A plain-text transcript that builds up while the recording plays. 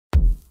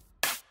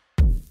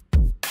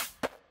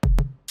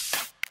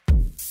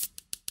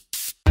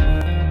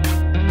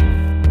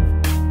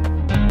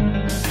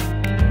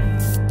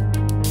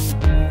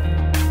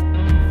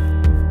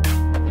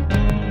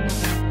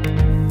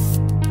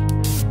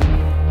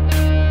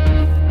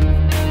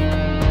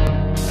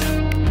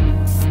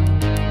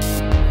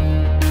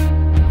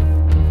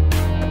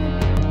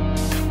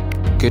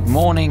Good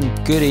morning,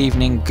 good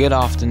evening, good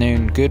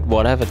afternoon, good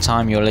whatever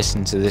time you're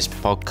listening to this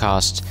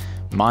podcast.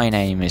 My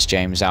name is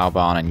James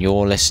Albarn and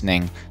you're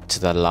listening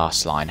to The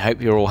Last Line. Hope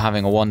you're all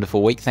having a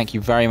wonderful week. Thank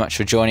you very much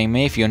for joining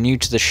me. If you're new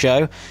to the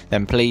show,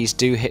 then please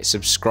do hit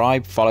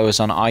subscribe, follow us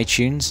on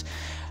iTunes,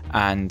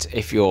 and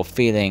if you're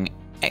feeling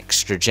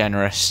extra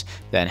generous,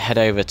 then head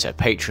over to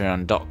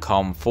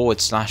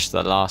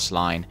patreon.com/The Last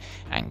Line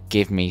and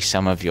give me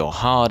some of your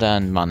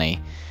hard-earned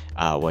money,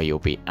 where you'll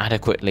be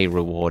adequately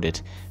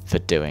rewarded for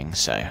doing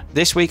so.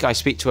 This week I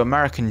speak to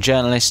American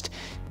journalist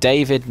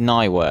David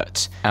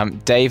Neiwert.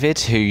 David,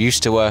 who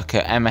used to work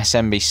at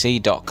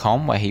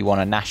MSNBC.com, where he won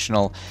a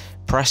National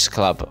Press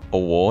Club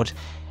award,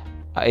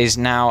 is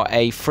now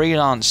a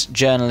freelance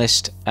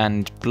journalist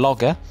and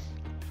blogger.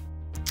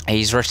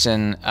 He's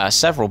written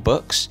several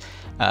books.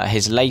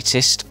 His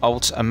latest,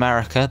 Alt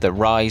America, The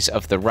Rise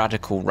of the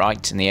Radical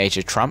Right in the Age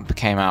of Trump,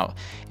 came out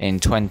in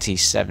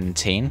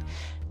 2017.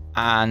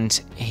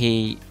 And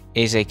he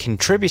is a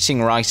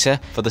contributing writer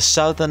for the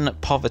Southern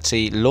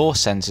Poverty Law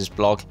Center's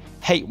blog,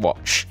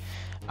 Hatewatch,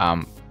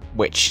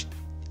 which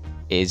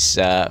is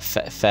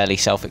fairly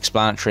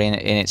self-explanatory in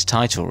its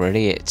title,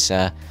 really. It's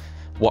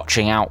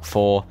watching out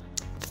for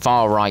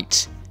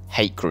far-right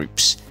hate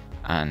groups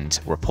and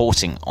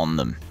reporting on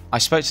them. I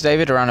spoke to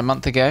David around a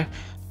month ago,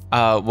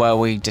 where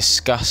we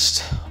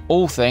discussed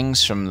all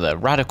things from the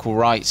radical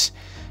right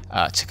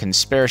to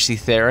conspiracy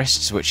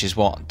theorists, which is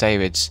what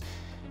David's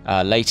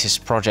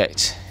latest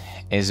project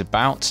is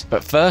about.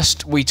 But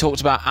first, we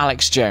talked about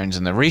Alex Jones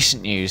and the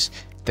recent news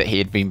that he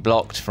had been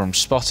blocked from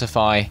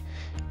Spotify,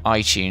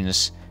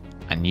 iTunes,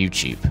 and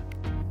YouTube.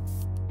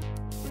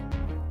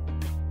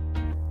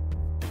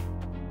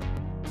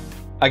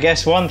 I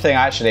guess one thing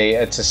actually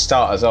to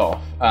start us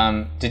off,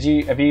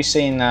 have you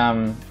seen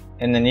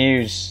in the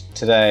news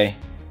today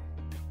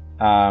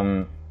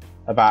about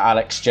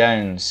Alex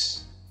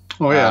Jones?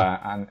 Oh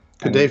yeah,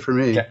 good day for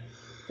me.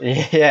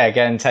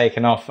 Getting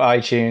taken off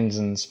iTunes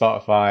and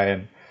Spotify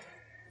and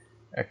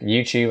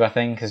YouTube, I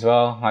think, as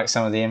well. Like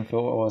some of the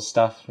InfoWars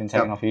stuff been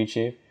taken off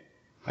YouTube.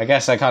 I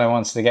guess I kind of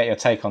wanted to get your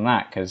take on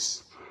that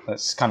because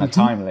that's kind of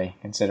timely,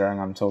 considering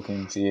I'm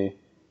talking to you.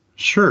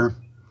 Sure.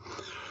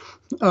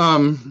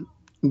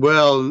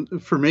 Well,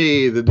 for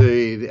me, the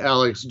day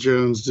Alex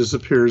Jones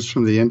disappears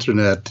from the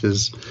internet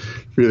is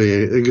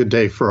really a good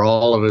day for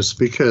all of us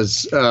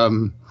because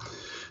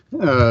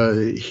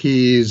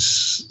he's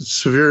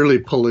severely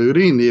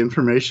polluting the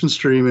information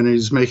stream, and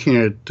he's making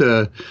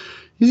it.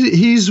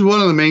 He's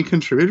one of the main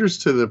contributors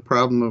to the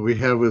problem that we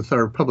have with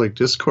our public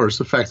discourse.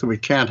 The fact that we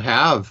can't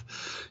have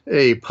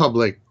a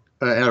public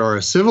or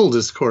a civil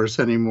discourse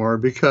anymore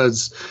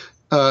because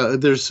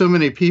there's so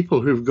many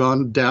people who've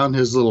gone down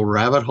his little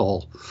rabbit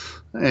hole,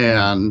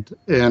 and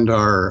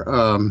are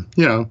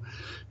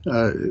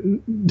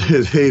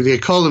they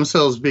call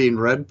themselves being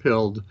red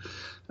pilled.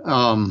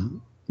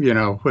 When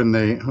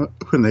they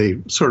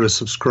sort of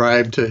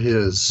subscribe to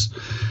his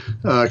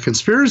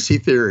conspiracy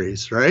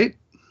theories, right?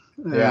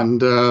 Yeah. And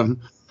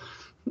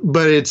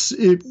but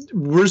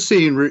we're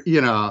seeing,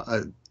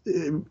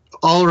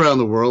 all around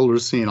the world, we're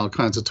seeing all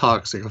kinds of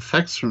toxic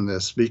effects from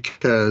this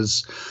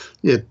because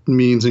it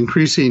means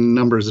increasing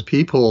numbers of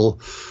people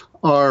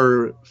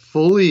are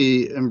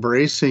fully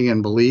embracing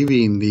and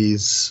believing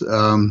these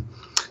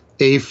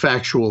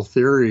afactual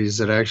theories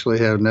that actually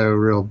have no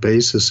real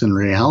basis in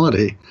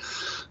reality.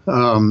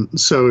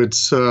 So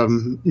it's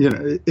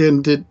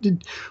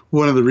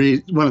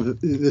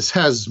this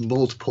has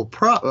multiple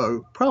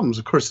problems.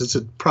 Of course, it's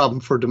a problem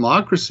for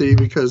democracy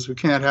because we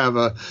can't have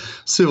a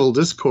civil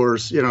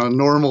discourse, a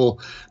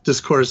normal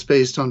discourse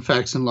based on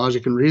facts and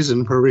logic and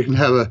reason, where we can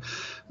have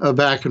a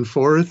back and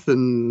forth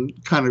and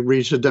kind of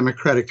reach a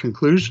democratic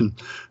conclusion.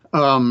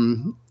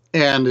 And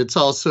it's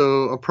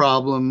also a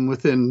problem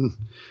within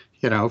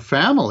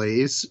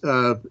families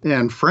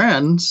and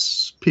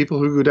friends, people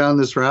who go down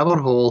this rabbit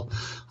hole.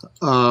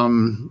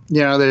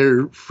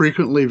 They're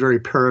frequently very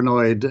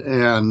paranoid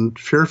and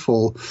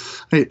fearful.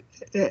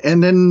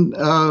 And then,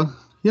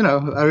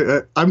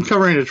 I'm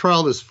covering a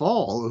trial this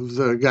fall of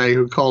the guy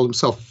who called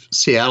himself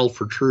Seattle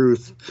for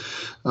Truth,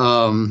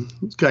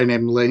 this guy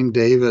named Lane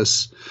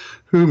Davis,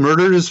 who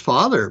murdered his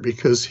father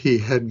because he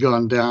had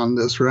gone down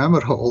this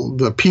rabbit hole,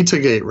 the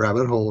Pizzagate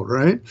rabbit hole,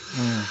 right?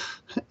 Mm.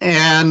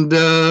 And,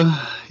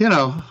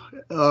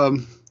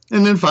 and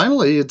then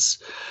finally it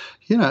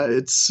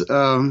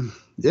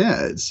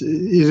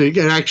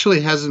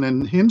actually has an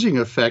unhinging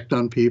effect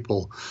on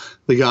people.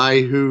 The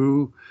guy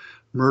who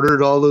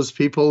murdered all those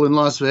people in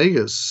Las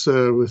Vegas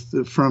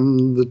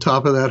from the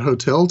top of that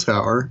hotel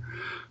tower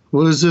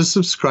was a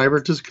subscriber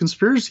to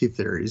conspiracy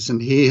theories.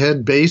 And he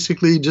had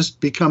basically just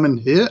become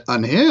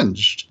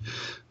unhinged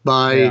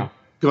by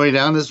going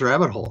down this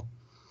rabbit hole.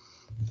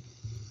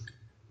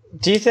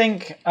 Do you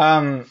think,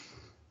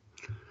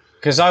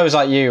 because I was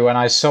like you, when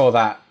I saw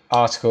that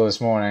article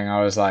this morning,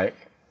 I was like,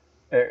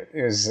 it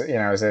was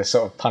a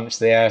sort of punch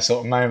the air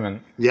sort of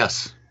moment.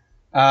 Yes.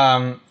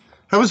 That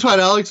was what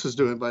Alex was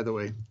doing, by the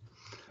way.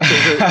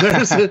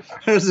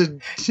 There's a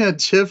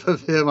GIF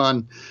of him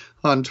on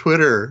on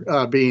Twitter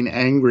being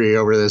angry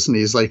over this, and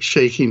he's like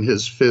shaking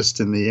his fist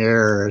in the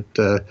air at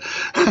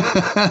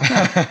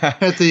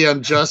at the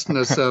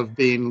unjustness of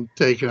being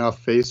taken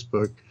off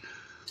Facebook.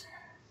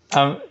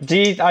 I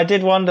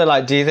did wonder,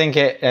 like, do you think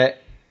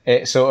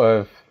it sort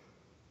of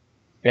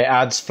it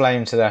adds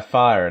flame to their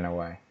fire in a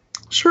way?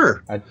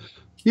 Sure.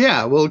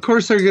 Yeah, well, of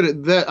course they're good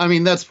at that. I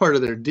mean, that's part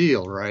of their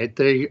deal, right?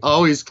 They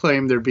always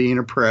claim they're being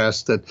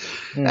oppressed.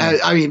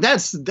 I mean,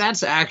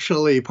 that's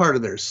actually part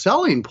of their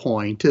selling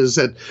point, is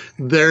that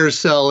they're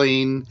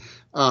selling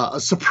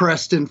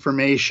suppressed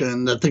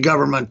information that the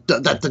government,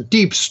 that the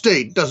deep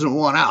state doesn't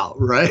want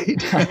out,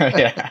 right?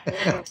 Yeah.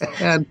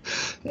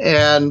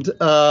 and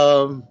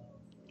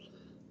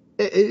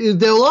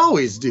they'll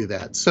always do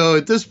that. So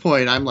at this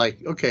point, I'm like,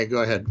 okay,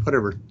 go ahead,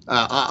 whatever.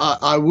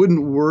 I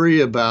wouldn't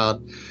worry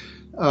about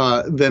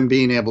them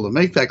being able to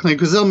make that claim,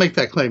 because they'll make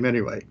that claim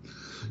anyway.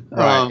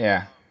 Right.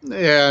 Yeah.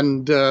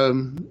 And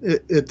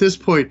at this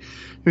point,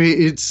 I mean,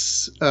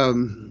 it's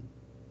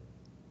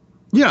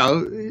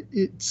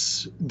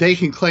they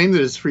can claim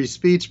that it's free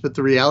speech, but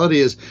the reality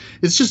is,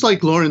 it's just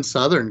like Lauren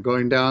Southern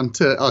going down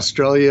to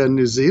Australia and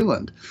New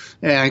Zealand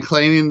and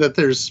claiming that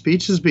their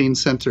speech is being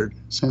censored.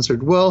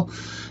 Well,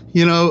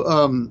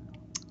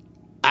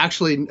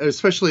 actually,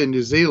 especially in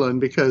New Zealand,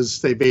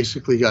 because they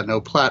basically got no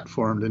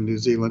platform in New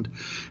Zealand.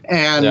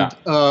 And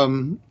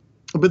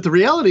but the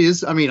reality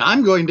is, I mean,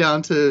 I'm going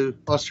down to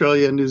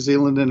Australia and New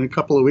Zealand in a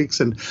couple of weeks,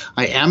 and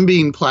I am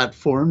being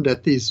platformed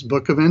at these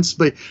book events,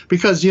 but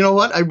because, you know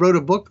what, I wrote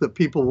a book that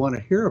people want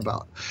to hear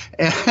about,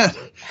 and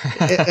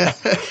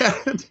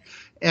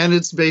and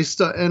it's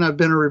based on, and I've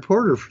been a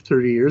reporter for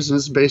 30 years, and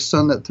it's based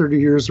on that 30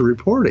 years of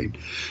reporting.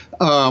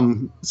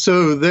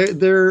 So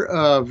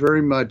they're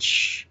very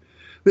much,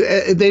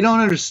 they don't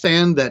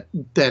understand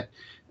that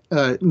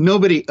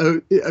nobody,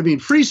 I mean,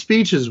 free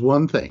speech is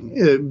one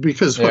thing,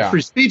 because what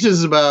free speech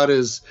is about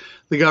is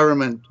the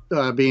government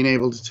being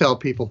able to tell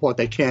people what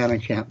they can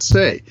and can't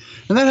say.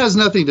 And that has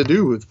nothing to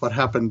do with what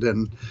happened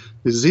in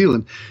New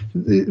Zealand.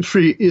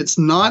 It's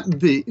not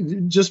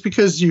just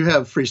because you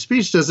have free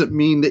speech doesn't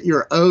mean that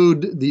you're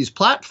owed these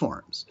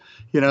platforms.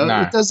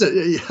 No. It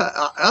doesn't.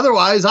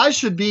 Otherwise, I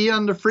should be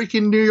on the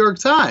freaking New York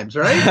Times,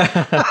 right?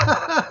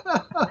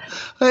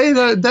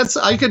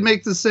 I could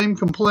make the same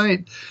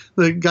complaint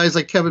that guys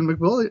like Kevin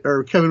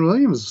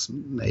Williams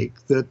make.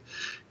 That,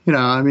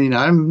 I mean,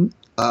 I'm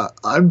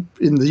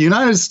in the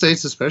United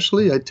States,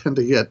 especially, I tend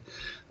to get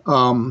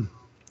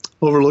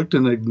overlooked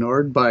and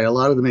ignored by a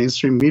lot of the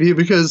mainstream media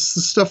because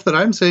the stuff that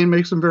I'm saying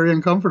makes them very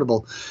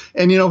uncomfortable.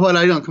 And you know what?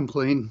 I don't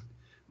complain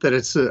that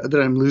it's that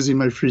I'm losing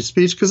my free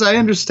speech, because I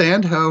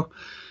understand how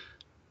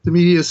the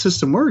media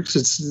system works.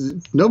 It's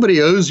nobody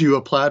owes you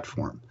a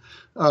platform.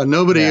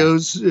 Nobody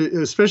owes,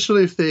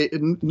 especially if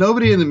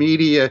nobody in the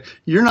media,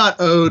 you're not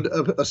owed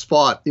a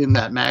spot in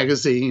that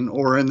magazine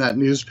or in that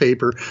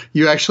newspaper.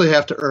 You actually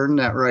have to earn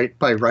that right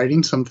by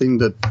writing something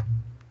that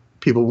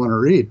people want to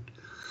read.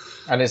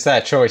 And it's their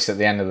choice at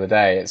the end of the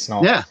day. It's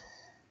not. Yeah.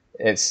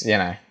 It's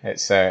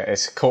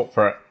it's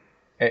corporate.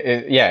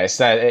 It's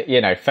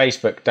their.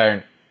 Facebook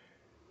don't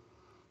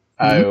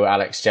owe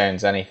Alex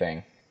Jones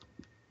anything.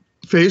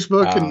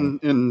 Facebook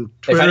and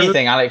Twitter. If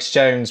anything, Alex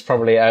Jones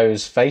probably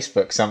owes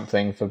Facebook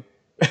something for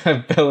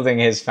building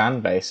his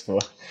fan base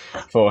for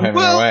him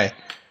in a way.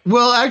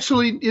 Well,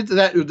 actually,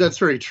 that's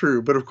very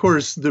true. But of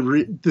course,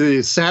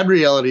 the sad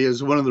reality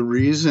is one of the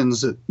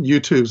reasons that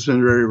YouTube's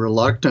been very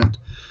reluctant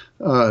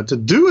to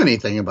do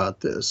anything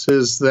about this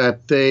is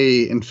that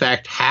they, in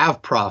fact,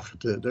 have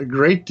profited a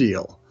great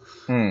deal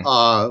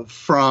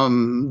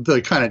from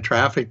the kind of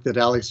traffic that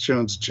Alex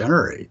Jones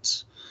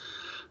generates.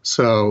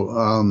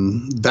 So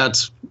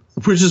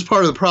which is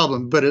part of the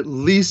problem. But at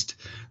least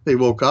they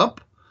woke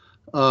up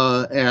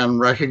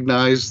and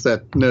recognized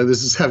that, no,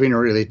 this is having a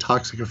really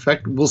toxic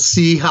effect. We'll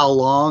see how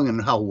long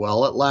and how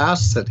well it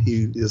lasts that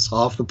he is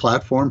off the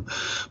platform.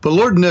 But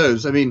Lord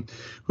knows, I mean,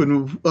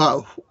 when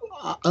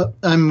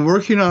I'm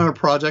working on a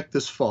project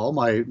this fall.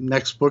 My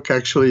next book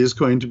actually is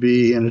going to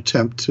be an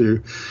attempt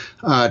to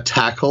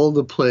tackle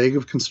the plague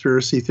of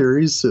conspiracy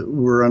theories that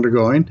we're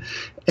undergoing.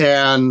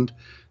 And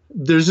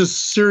there's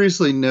just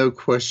seriously no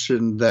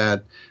question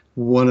that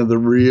one of the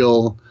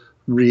real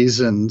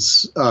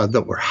reasons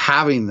that we're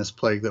having this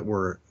plague, that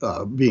we're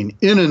being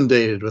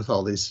inundated with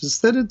all these, is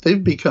that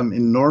they've become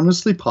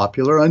enormously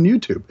popular on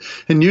YouTube.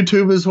 And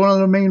YouTube is one of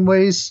the main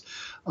ways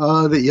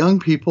that young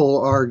people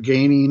are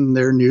gaining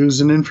their news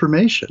and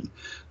information.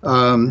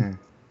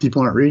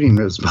 People aren't reading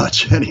as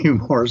much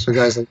anymore, so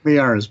guys like me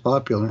aren't as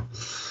popular.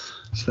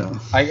 So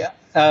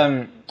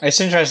it's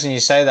interesting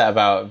you say that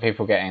about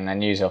people getting their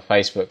news off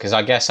Facebook, because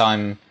I guess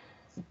I'm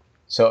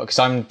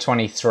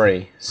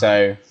 23,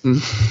 so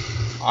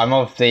I'm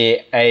of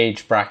the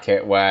age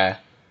bracket where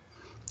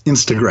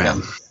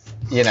Instagram,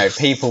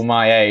 people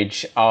my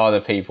age are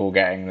the people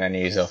getting their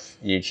news off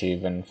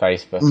YouTube and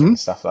Facebook and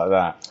stuff like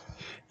that.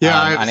 Yeah,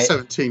 I have a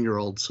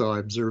 17-year-old, so I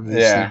observe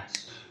these things.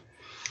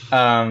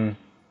 And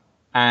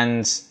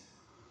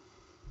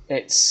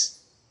it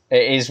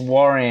is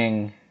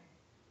worrying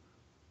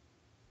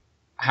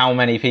how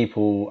many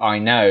people I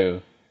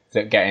know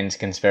that get into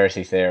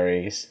conspiracy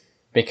theories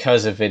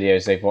because of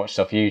videos they've watched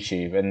off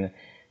YouTube,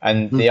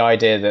 and the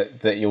idea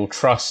that you'll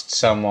trust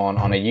someone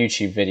on a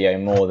YouTube video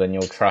more than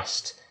you'll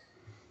trust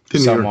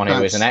someone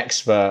who is an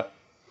expert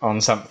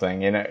on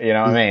something, you know what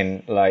I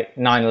mean? Like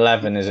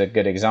 9/11 is a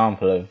good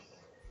example of,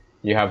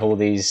 you have all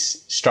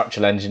these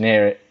structural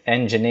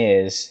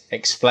engineers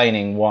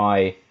explaining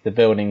why the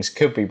buildings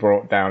could be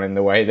brought down in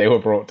the way they were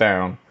brought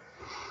down.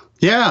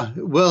 Yeah,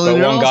 well, but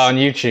one guy on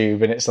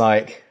YouTube, and it's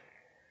like...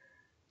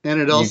 And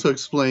it also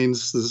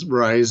explains the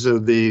rise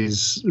of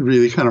these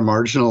really kind of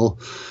marginal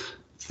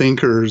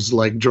thinkers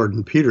like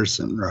Jordan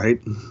Peterson, right?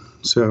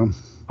 So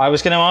I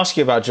was going to ask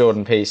you about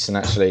Jordan Peterson,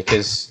 actually,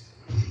 because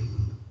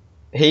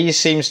he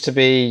seems to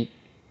be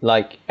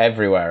like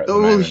everywhere at the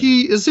moment.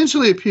 He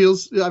essentially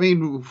appeals. I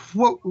mean,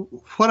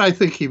 what I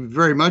think he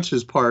very much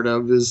is part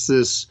of is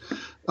this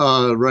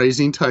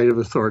rising tide of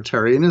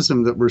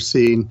authoritarianism that we're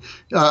seeing.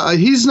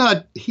 He's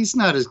not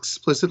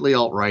explicitly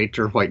alt-right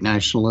or white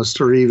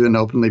nationalist or even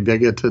openly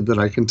bigoted that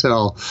I can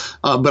tell,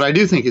 but I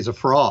do think he's a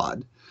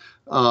fraud.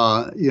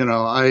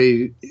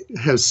 I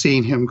have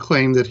seen him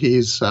claim that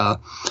he's a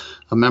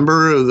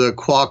member of the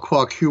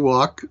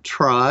Kwakwaka'wakw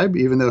tribe,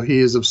 even though he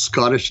is of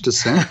Scottish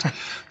descent.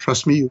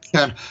 Trust me, you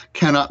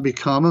cannot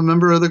become a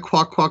member of the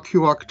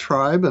Kwakwaka'wakw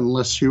tribe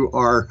unless you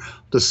are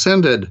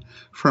descended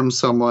from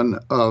someone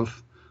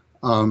of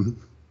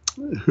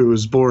who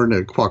was born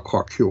at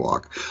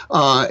Kwakwaka'wakw.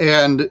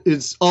 And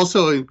it's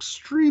also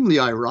extremely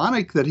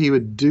ironic that he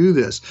would do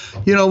this.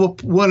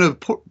 One of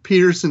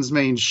Peterson's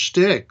main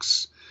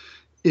shticks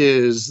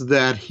is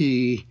that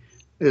he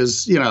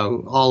is,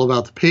 all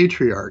about the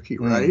patriarchy,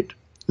 right?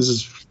 This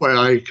is why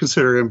I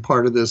consider him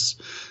part of this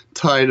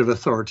tide of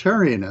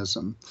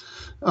authoritarianism.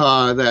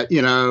 That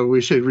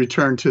we should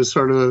return to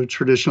sort of a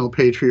traditional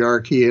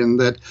patriarchy, and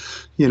that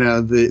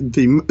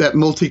that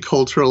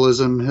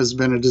multiculturalism has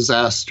been a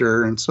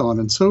disaster, and so on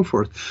and so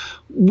forth.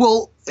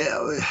 Well,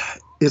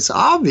 it's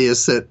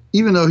obvious that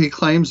even though he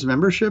claims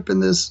membership in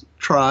this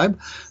tribe,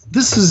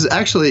 this is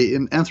actually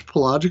in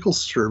anthropological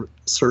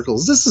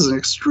circles. This is an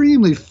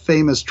extremely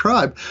famous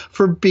tribe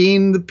for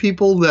being the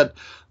people that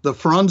the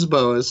Franz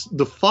Boas,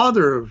 the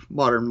father of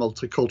modern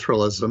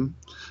multiculturalism,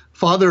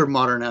 father of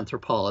modern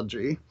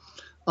anthropology,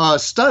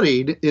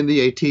 studied in the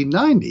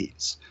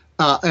 1890s,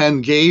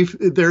 and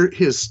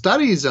his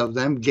studies of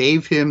them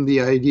gave him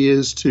the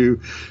ideas to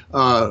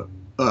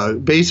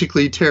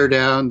basically tear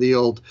down the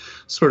old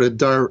sort of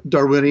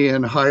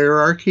Darwinian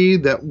hierarchy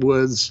that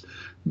was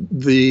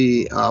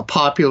the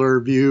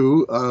popular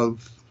view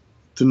of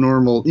the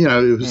normal,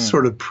 it was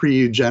sort of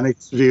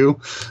pre-eugenics view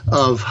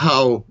of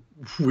how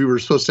we were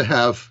supposed to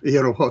have,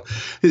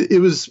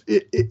 it was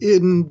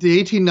in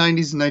the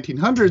 1890s and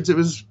 1900s, it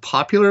was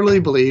popularly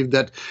believed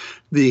that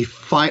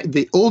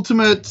the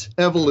ultimate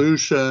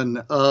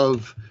evolution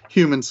of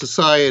human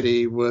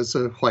society was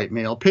a white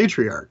male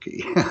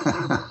patriarchy.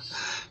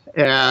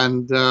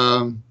 And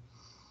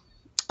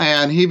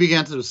he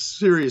began to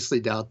seriously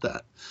doubt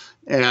that.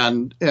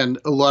 And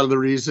a lot of the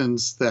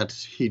reasons that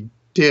he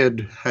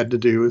did had to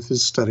do with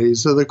his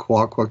studies of the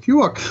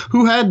Kwakwaka'wakw,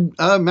 who had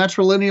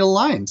matrilineal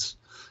lines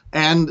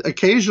and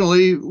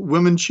occasionally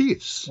women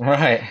chiefs.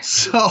 Right.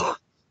 So,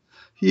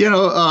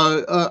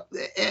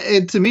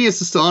 to me,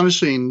 it's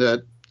astonishing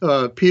that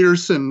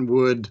Peterson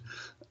would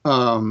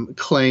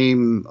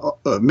claim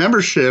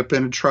membership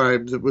in a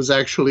tribe that was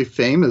actually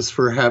famous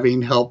for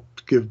having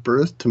helped give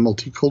birth to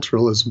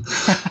multiculturalism.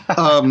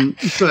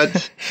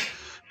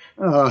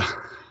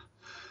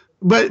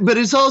 But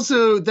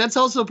that's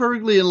also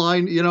perfectly in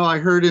line. I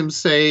heard him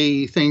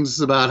say things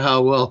about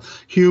how, well,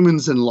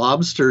 humans and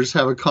lobsters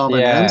have a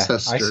common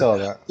ancestor. I saw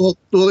that. Well,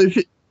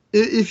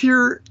 if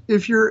you're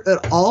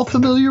at all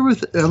familiar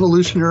with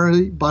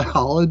evolutionary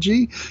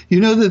biology, you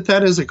know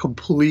that is a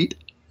complete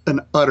and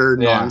utter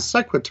non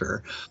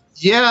sequitur.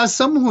 Yeah,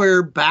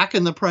 somewhere back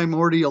in the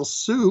primordial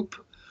soup,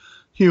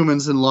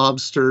 humans and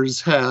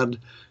lobsters had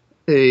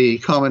a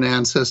common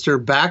ancestor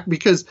back,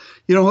 because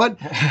you know what?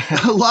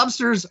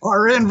 Lobsters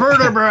are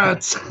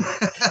invertebrates.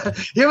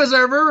 Humans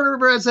are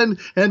vertebrates, and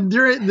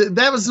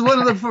that was one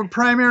of the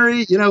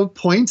primary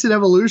points in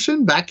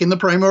evolution back in the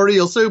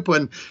primordial soup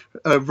when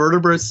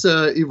vertebrates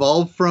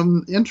evolved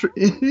from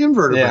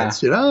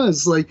invertebrates.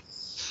 It's like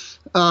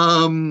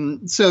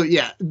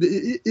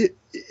it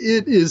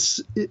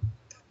is.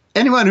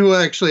 Anyone who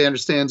actually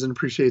understands and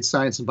appreciates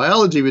science and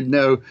biology would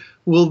know,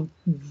 well,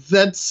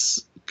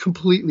 that's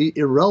completely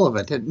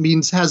irrelevant. It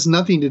has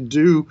nothing to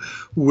do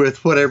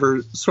with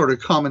whatever sort of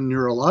common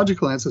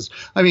neurological ancestors.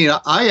 I mean,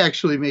 I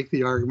actually make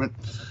the argument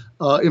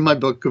in my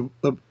book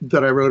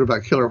that I wrote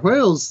about killer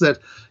whales that,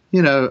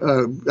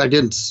 I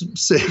didn't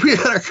say we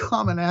had a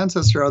common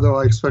ancestor, although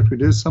I expect we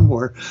do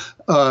somewhere,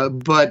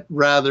 but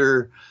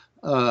rather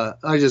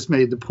I just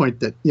made the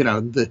point that,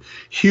 the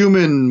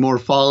human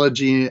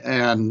morphology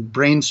and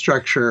brain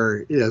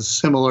structure is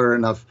similar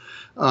enough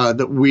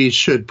that we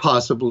should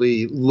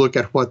possibly look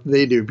at what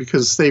they do,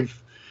 because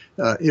they've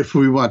if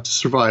we want to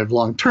survive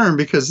long term,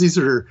 because these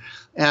are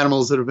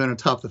animals that have been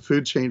atop the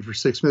food chain for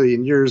 6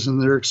 million years,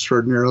 and they're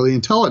extraordinarily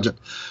intelligent.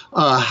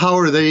 How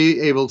are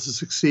they able to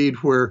succeed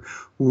where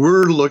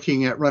we're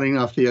looking at running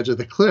off the edge of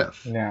the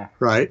cliff? Yeah.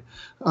 Right.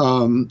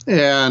 And,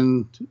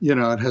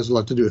 it has a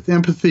lot to do with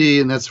empathy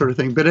and that sort of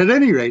thing. But at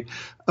any rate,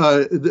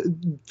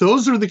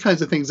 those are the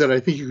kinds of things that I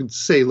think you can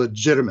say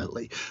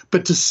legitimately.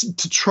 But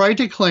to try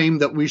to claim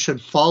that we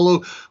should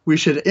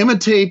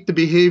imitate the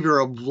behavior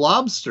of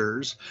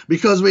lobsters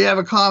because we have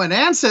a common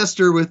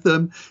ancestor with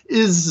them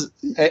is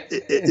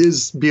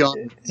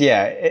beyond.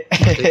 Yeah,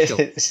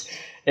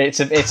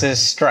 it's a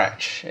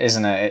stretch,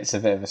 isn't it? It's a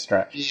bit of a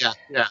stretch. Yeah.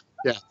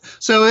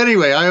 So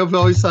anyway, I have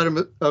always thought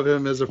of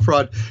him as a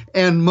fraud,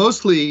 and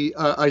mostly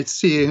I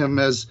see him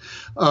as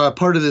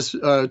part of this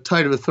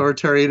tide of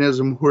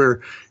authoritarianism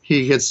where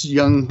he gets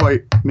young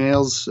white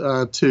males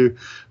to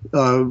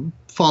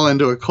fall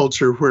into a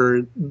culture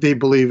where they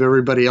believe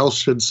everybody else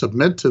should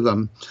submit to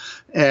them.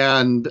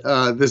 And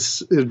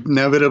this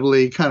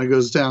inevitably kind of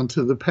goes down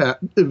to the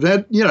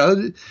event,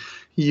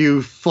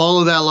 you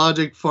follow that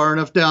logic far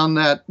enough down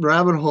that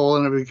rabbit hole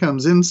and it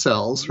becomes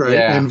incels, right?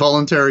 Yeah.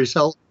 Involuntary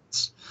cells.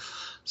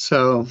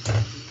 So,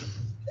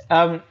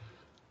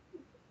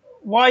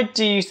 why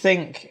do you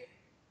think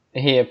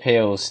he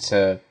appeals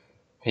to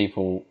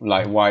people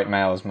like white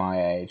males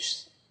my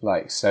age,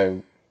 like,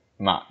 so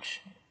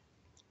much?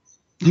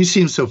 He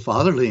seems so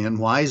fatherly and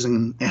wise,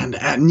 and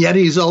yet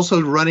he's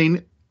also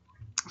running.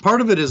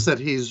 Part of it is that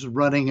he's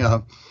running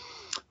a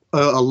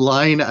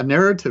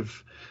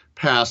narrative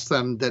past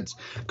them that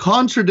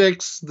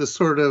contradicts the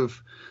sort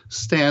of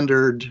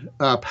standard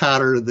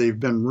pattern they've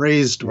been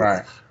raised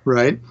with,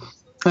 right?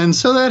 And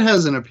so that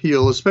has an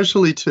appeal,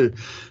 especially to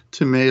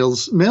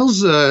males.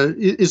 Males,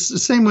 it's the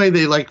same way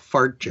they like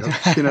fart jokes,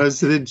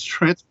 it's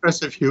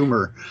transgressive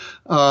humor.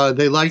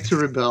 They like to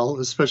rebel,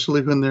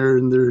 especially when they're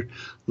in their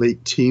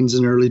late teens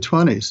and early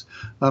 20s.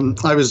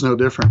 I was no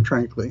different,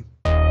 frankly.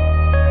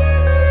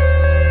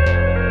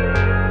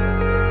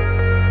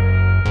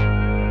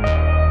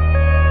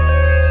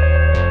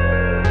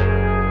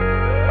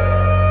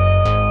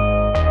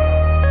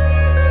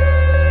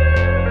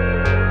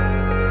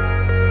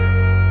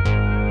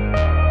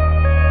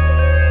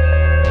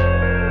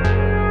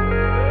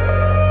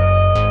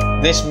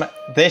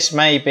 This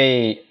may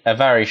be a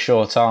very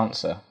short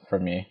answer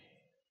from you,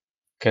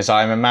 because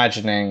I'm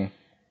imagining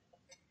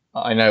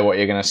I know what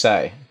you're going to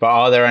say. But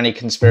are there any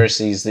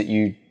conspiracies that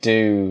you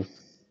do,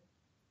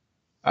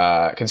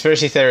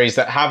 conspiracy theories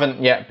that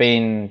haven't yet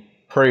been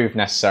proved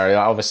necessarily?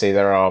 Like, obviously,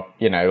 there are,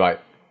 like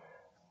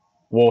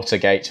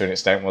Watergate to an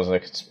extent was a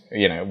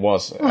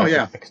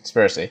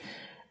conspiracy.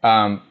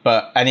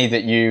 But any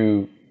that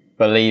you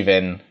believe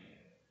in?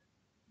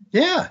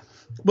 Yeah.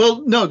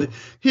 Well, no,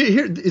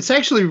 here it's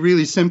actually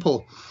really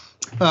simple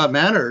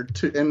manner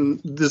to, and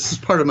this is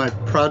part of my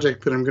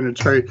project that I'm going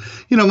to try.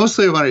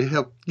 Mostly I want to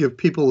help give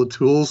people the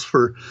tools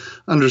for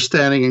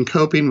understanding and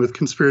coping with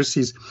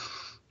conspiracies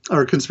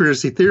or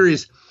conspiracy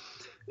theories.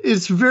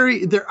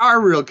 There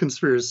are real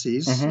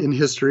conspiracies in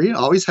history,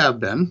 always have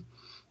been,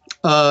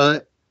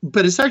 but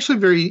it's actually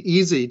very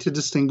easy to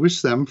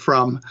distinguish them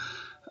from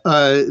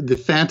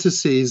the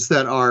fantasies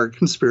that are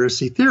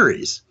conspiracy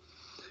theories.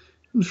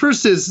 The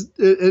first is,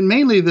 and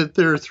mainly, that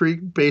there are three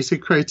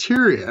basic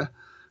criteria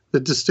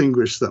that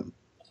distinguish them.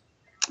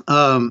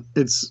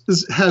 It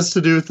has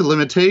to do with the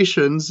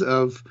limitations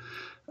of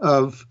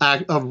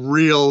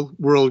real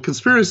world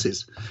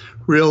conspiracies.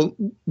 Real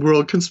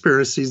world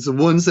conspiracies, the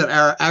ones that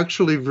are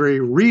actually very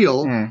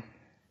real,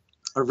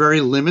 are very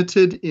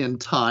limited in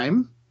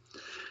time.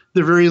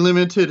 They're very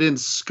limited in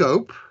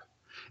scope,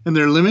 and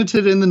they're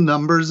limited in the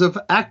numbers of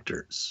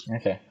actors,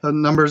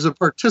 numbers of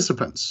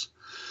participants.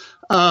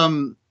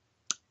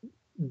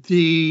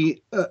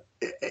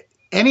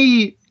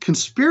 Any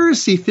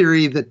conspiracy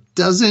theory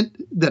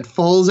that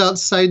falls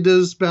outside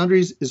those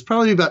boundaries is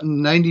probably about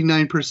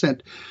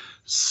 99%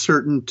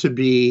 certain to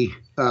be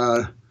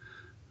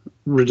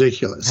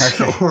ridiculous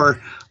or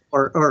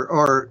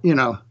of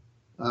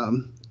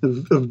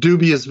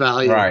dubious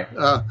value. Right.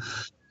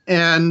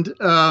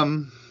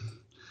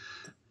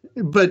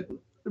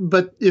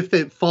 But if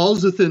it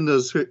falls within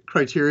those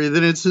criteria,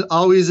 then it's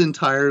always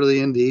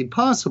entirely indeed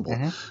possible.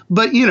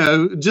 But,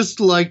 just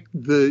like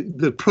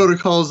the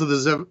protocols of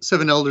the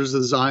Seven Elders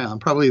of Zion,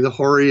 probably the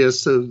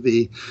hoariest of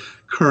the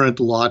current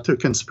lot of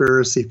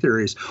conspiracy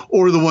theories,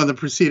 or the one that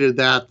preceded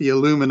that, the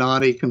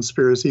Illuminati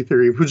conspiracy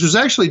theory, which was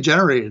actually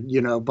generated,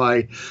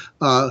 by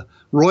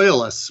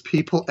royalists,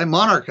 people, and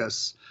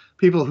monarchists,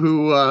 people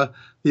who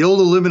the old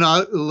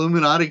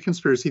Illuminati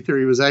conspiracy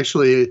theory was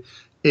actually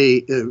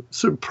a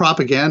sort of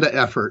propaganda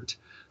effort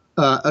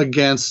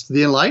against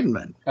the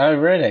Enlightenment. Oh,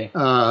 really?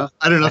 I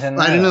don't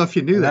know if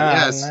you knew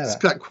that. Yeah, it's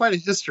got quite a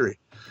history.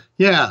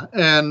 Yeah,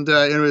 and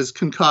it was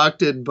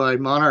concocted by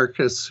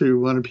monarchists who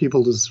wanted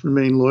people to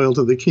remain loyal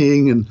to the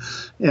king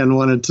and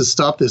wanted to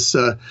stop this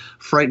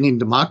frightening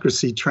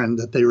democracy trend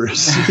that they were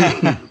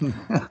seeing.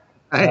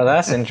 Oh,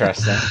 that's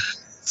interesting.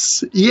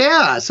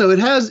 Yeah, so it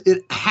has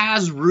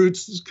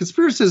roots.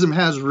 Conspiracism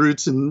has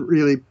roots in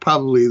really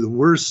probably the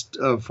worst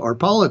of our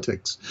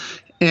politics,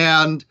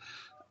 and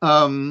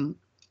in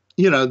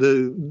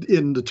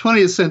the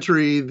 20th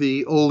century,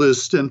 the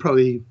oldest and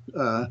probably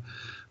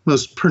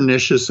most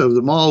pernicious of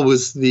them all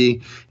was the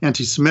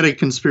anti-Semitic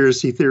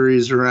conspiracy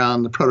theories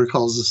around the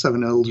Protocols of the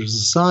Seven Elders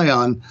of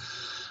Zion,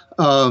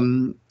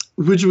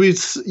 which you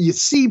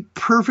see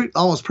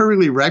almost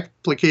perfectly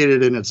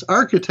replicated in its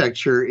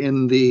architecture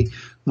in the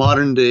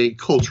modern day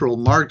cultural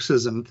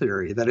Marxism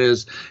theory. That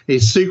is, a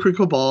secret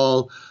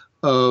cabal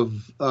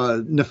of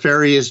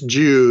nefarious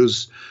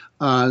Jews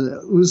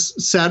who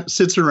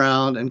sits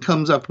around and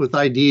comes up with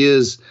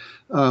ideas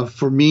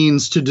for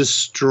means to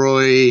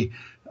destroy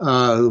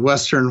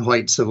Western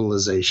white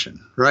civilization,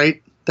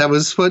 right? That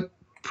was what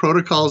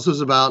Protocols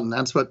was about, and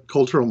that's what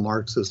cultural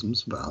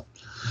Marxism's about.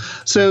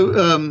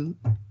 So,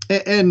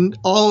 and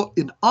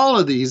in all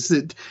of these,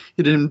 it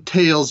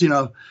entails, in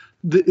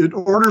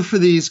order for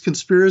these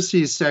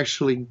conspiracies to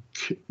actually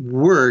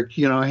work,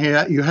 you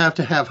have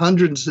to have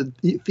hundreds,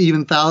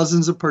 even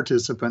thousands of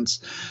participants.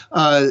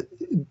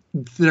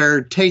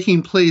 They're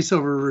taking place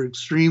over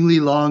extremely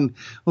long,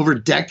 over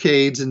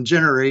decades and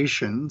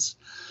generations.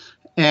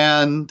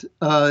 And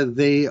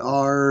they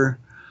are,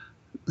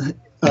 they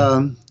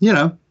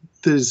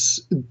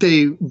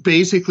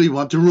basically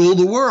want to rule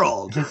the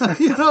world,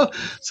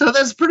 So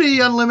that's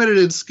pretty unlimited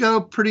in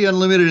scope, pretty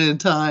unlimited in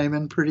time,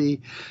 and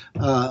pretty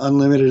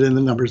unlimited in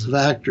the numbers of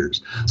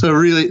actors. So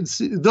really,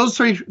 those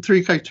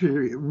three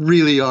criteria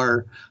really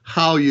are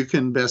how you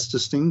can best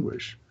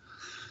distinguish.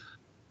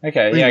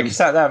 Okay, yeah, because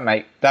that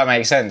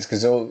makes sense.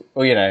 Because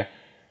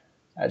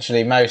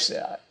actually, most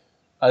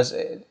as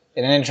in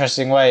an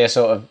interesting way, I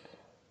sort of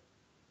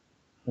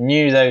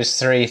knew those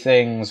three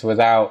things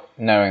without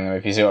knowing them,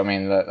 if you see what I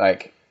mean.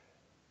 Like,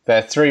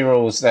 they're three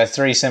rules, they're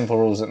three simple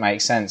rules that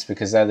make sense,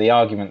 because they're the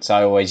arguments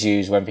I always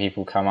use when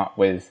people come up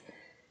with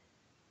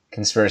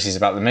conspiracies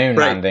about the moon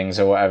landings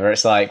or whatever.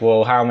 It's like,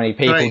 well, how many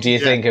people do you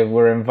think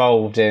were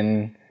involved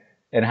in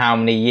how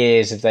many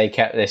years have they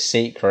kept this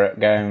secret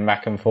going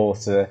back and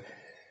forth to...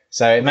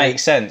 So it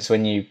makes sense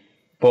when you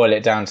boil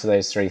it down to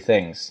those three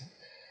things.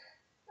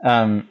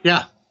 I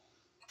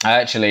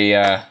actually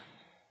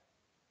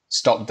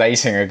stopped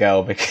dating a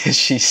girl because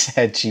she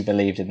said she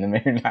believed in the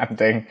moon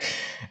landing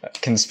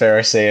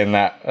conspiracy, and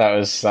that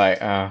was like,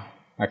 I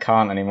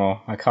can't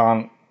anymore. I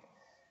can't.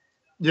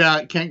 Yeah,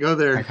 I can't go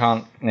there. I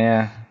can't.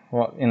 Yeah.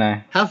 What,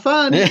 Have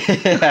fun.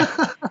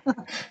 Yeah.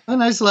 A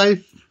nice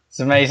life. It's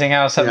amazing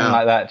how something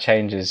like that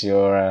changes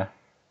your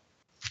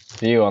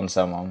view on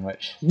someone.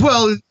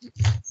 Well,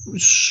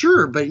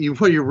 sure, but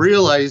what you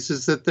realize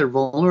is that they're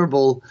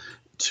vulnerable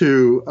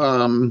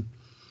to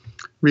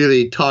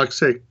really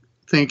toxic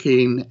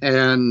thinking,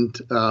 and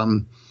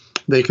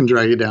they can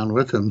drag you down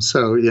with them.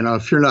 So,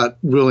 if you're not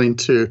willing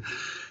to,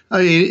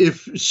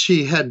 if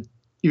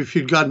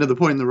you'd gotten to the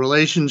point in the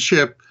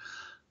relationship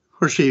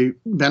where she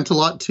meant a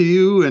lot to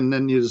you, and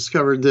then you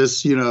discovered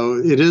this,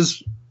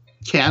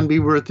 can be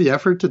worth the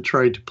effort to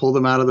try to pull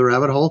them out of the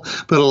rabbit hole.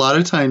 But a lot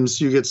of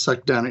times you get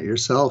sucked down it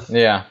yourself.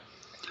 Yeah.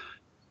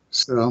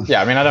 So.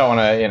 Yeah, I mean, I don't want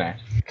to,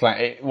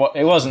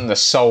 it wasn't the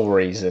sole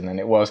reason, and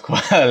it was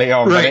quite early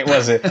on, but it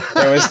was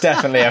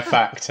definitely a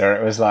factor.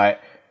 It was like,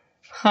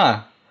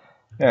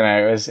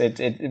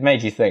 it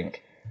made you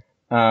think.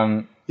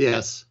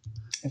 Yes.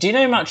 Do you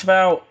know much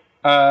about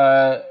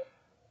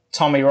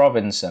Tommy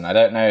Robinson? I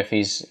don't know if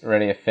he's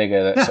really a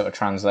figure that sort of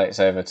translates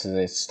over to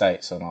the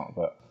States or not,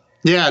 but...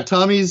 Yeah,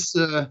 Tommy's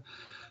a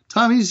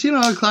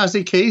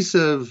classic case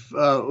of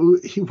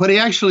what he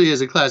actually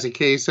is a classic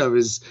case of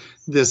is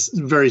this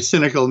very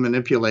cynical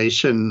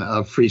manipulation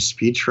of free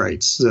speech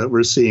rights that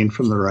we're seeing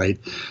from the right.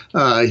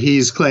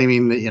 He's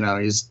claiming that,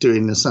 he's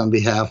doing this on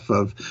behalf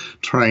of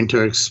trying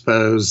to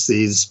expose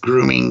these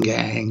grooming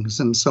gangs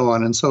and so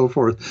on and so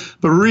forth.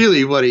 But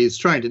really what he's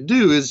trying to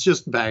do is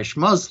just bash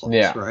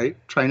Muslims, right?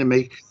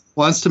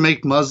 Wants to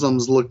make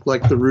Muslims look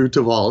like the root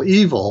of all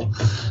evil.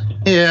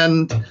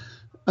 And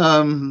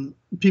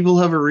people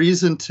have very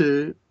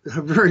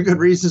good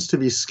reasons to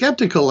be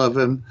skeptical of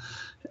him,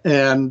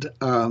 and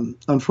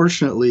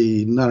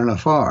unfortunately not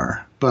enough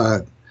are.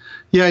 But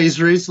yeah, he's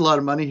raised a lot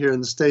of money here in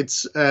the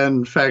States. And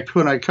in fact,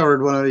 when I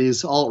covered one of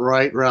these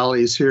alt-right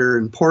rallies here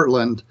in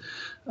Portland,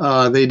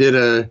 they did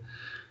about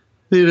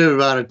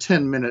a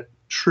 10-minute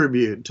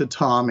tribute to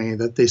Tommy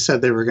that they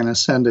said they were going to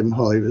send him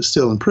while he was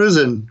still in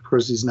prison. Of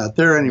course, he's not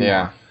there anymore.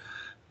 Yeah.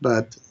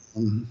 But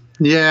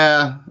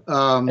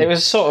it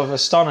was sort of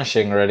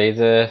astonishing, really,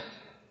 the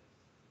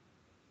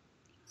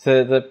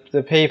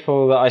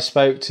people that I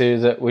spoke to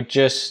that were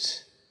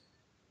just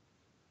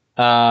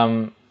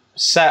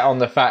set on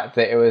the fact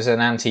that it was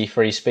an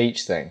anti-free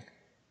speech thing.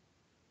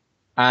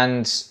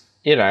 And,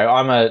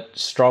 I'm a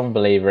strong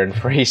believer in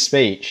free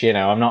speech.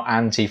 I'm not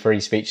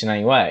anti-free speech in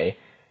any way.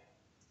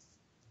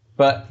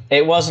 But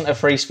it wasn't a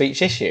free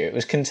speech issue. It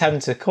was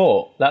contempt of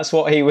court. That's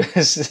what he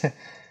was...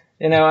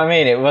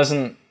 It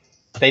wasn't...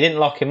 They didn't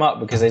lock him up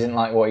because they didn't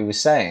like what he was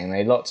saying.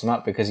 They locked him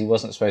up because he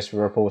wasn't supposed to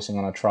be reporting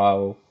on a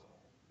trial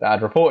that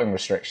had reporting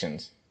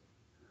restrictions.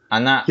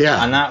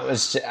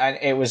 and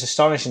it was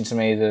astonishing to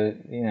me,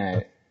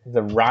 the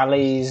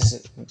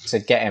rallies to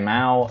get him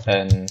out,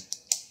 and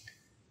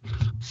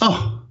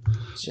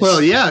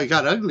it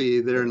got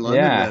ugly there in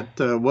London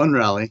at one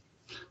rally.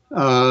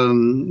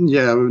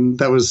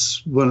 That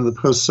was one of the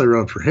posts I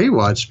wrote for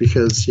Hatewatch,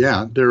 because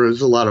there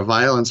was a lot of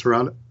violence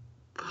around it,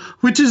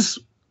 which is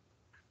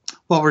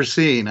what we're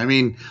seeing. I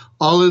mean,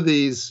 all of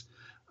these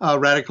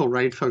radical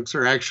right folks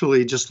are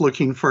actually just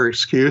looking for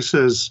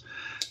excuses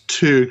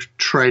to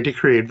try to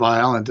create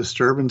violent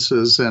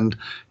disturbances, and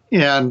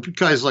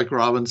guys like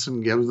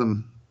Robinson give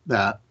them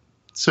that.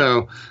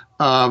 So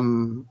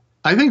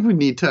I think we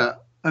need to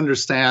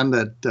understand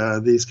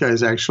that these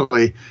guys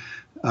actually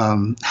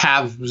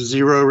have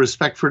zero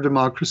respect for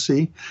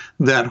democracy,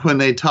 that when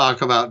they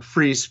talk about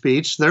free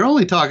speech, they're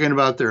only talking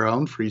about their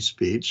own free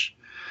speech.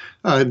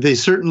 They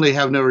certainly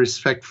have no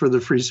respect for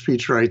the free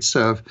speech rights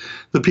of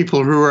the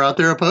people who are out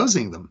there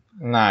opposing them.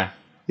 No.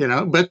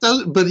 But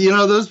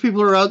those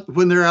people are out,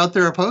 when they're out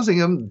there opposing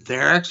them,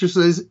 they're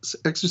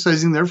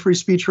exercising their free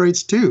speech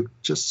rights too,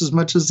 just as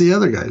much as the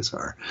other guys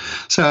are.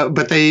 So,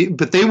 but they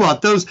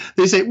want those.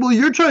 They say, well,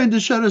 you're trying to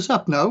shut us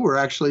up. No, we're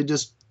actually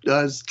just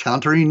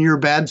countering your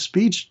bad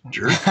speech,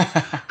 jerk.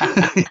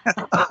 I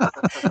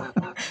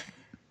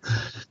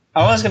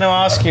was going to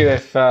ask you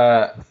if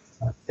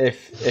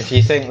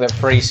you think that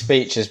free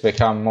speech has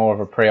become more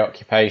of a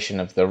preoccupation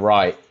of the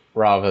right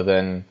rather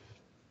than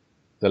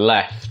the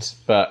left,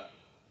 but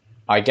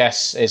I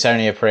guess it's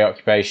only a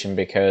preoccupation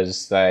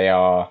because they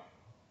are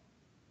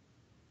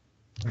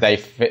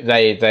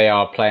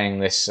playing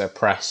this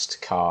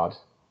oppressed card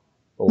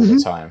all the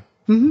time.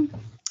 Mm-hmm.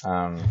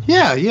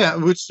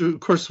 Which of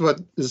course what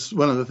is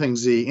one of the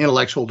things the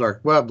intellectual dark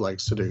web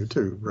likes to do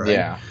too, right?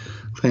 Yeah,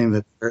 claim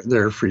that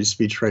they're free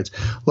speech rights.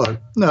 Look,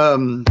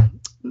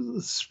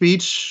 free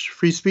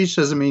speech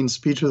doesn't mean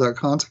speech without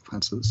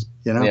consequences.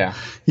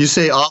 You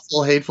say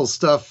awful, hateful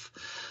stuff.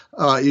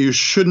 You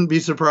shouldn't be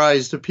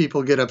surprised if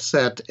people get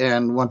upset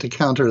and want to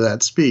counter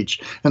that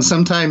speech. And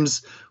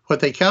sometimes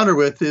what they counter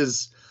with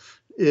is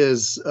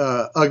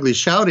ugly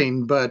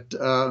shouting, but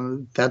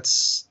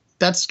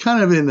that's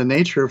kind of in the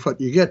nature of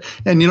what you get.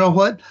 And you know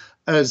what?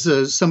 As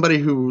somebody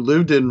who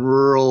lived in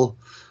rural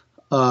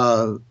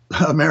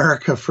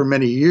America for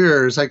many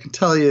years, I can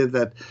tell you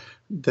that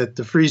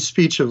the free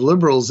speech of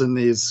liberals in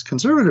these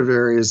conservative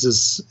areas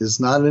is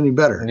not any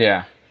better.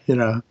 Yeah.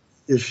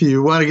 If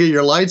you want to get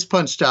your lights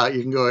punched out,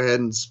 you can go ahead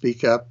and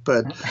speak up.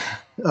 But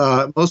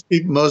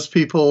most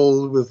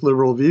people with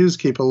liberal views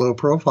keep a low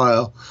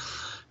profile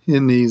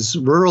in these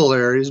rural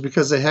areas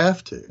because they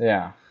have to.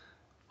 Yeah.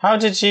 How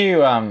did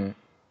you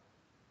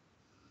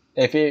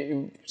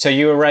so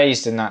you were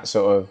raised in that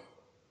sort of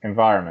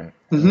environment?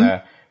 Mm-hmm.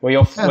 And, were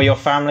your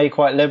family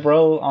quite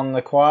liberal on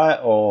the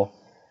quiet, or?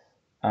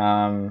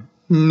 No,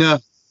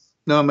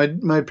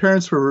 my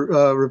parents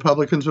were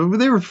Republicans, but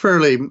they were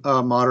fairly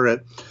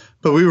moderate.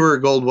 But we were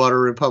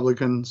Goldwater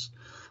Republicans.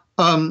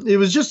 It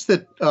was just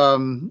that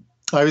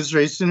I was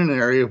raised in an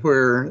area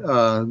where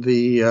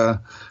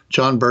the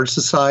John Birch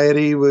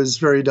Society was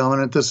very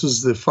dominant. This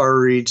was the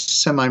far-reach,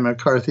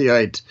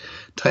 semi-McCarthyite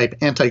type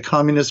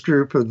anti-communist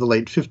group of the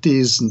late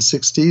 50s and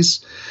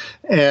 60s.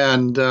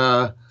 And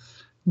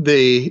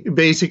they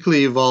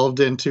basically evolved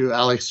into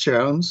Alex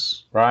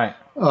Jones. Right.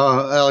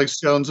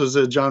 Alex Jones was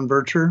a John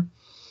Bircher.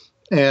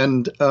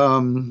 And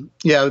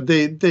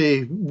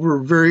they were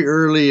very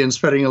early in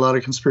spreading a lot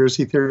of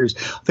conspiracy theories.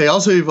 They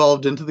also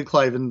evolved into the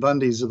Clive and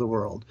Bundys of the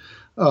world.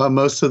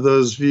 Most of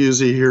those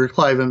views you hear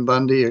Clive and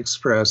Bundy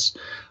express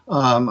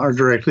are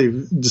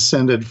directly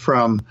descended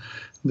from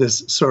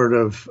this sort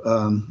of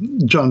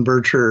John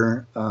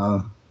Bircher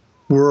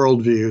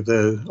worldview,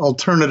 the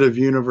alternative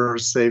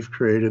universe they've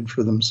created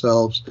for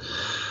themselves.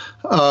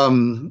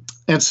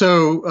 And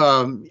so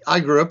I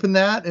grew up in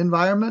that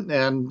environment,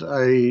 and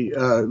I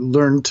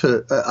learned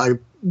to,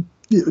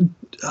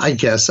 I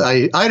guess,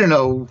 I don't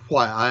know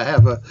why, I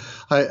have a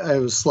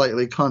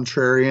slightly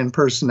contrarian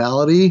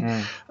personality,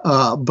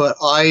 but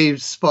I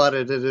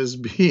spotted it as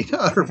being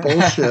utter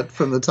bullshit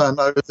from the time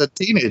I was a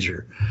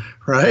teenager,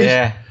 right?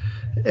 Yeah.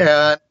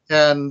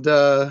 And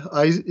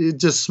it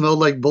just smelled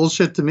like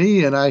bullshit to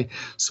me,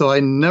 so I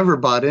never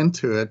bought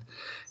into it.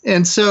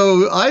 And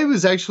so I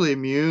was actually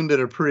immune at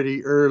a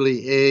pretty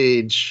early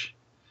age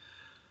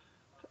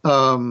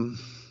against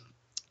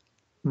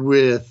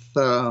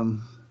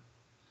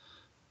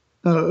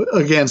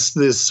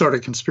this sort of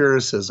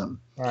conspiracism,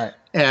 right,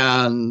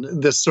 and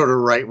this sort of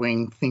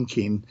right-wing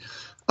thinking.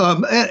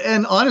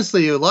 And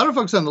honestly, a lot of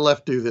folks on the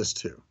left do this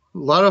too. A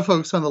lot of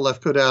folks on the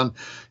left go down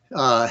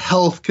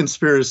health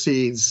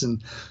conspiracies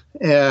and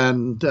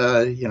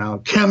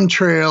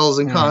chemtrails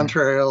and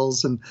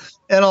contrails and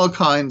all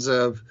kinds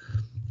of.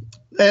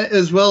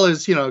 As well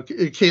as,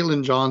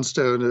 Caitlin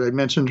Johnstone, I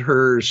mentioned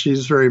her.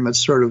 She's very much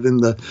sort of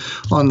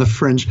on the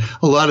fringe.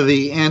 A lot of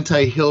the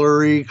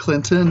anti-Hillary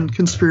Clinton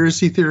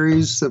conspiracy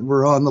theories that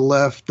were on the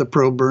left, the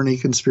pro-Bernie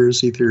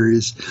conspiracy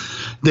theories,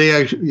 they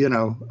actually,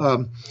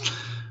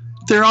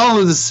 they're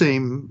all of the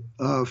same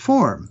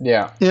form.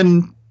 Yeah.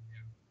 And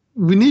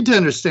we need to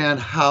understand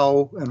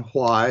how and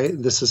why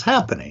this is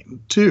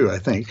happening too, I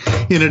think,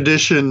 in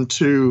addition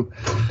to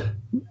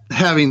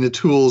having the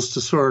tools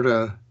to sort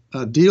of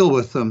deal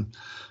with them.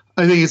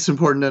 I think it's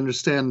important to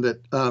understand that,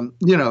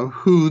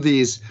 who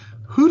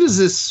does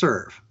this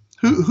serve?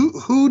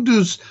 Who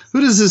does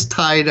this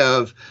tide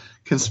of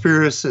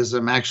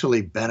conspiracism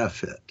actually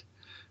benefit?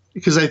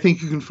 Because I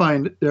think you can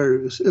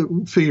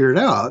figure it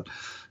out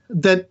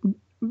that,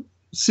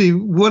 see,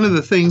 one of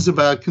the things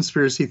about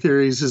conspiracy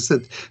theories is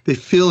that they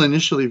feel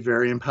initially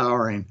very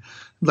empowering.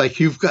 Like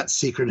you've got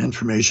secret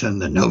information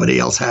that nobody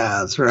else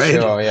has,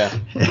 right? Sure, yeah.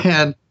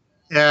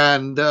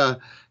 And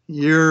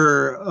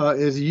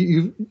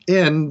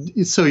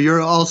so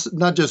you're also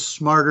not just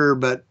smarter,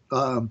 but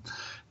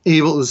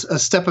a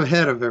step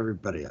ahead of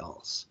everybody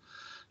else.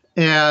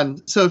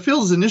 And so it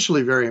feels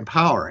initially very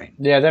empowering.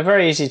 Yeah, they're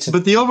very easy to,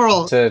 but the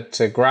overall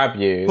to grab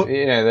you.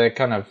 They're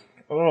kind of,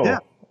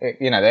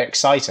 they're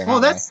exciting. Oh,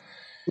 aren't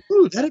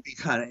that'd be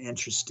kind of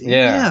interesting.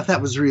 Yeah, if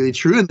that was really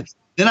true, and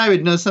then I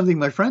would know something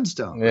my friends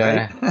don't.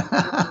 Yeah.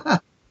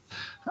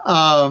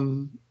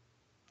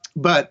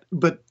 Right?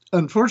 But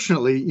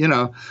unfortunately,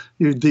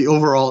 the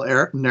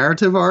overall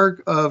narrative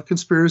arc of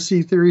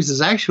conspiracy theories is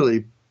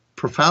actually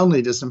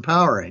profoundly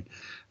disempowering,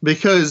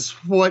 because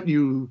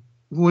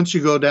once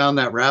you go down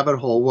that rabbit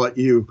hole,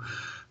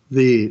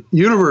 the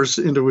universe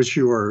into which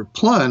you are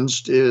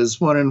plunged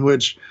is one in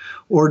which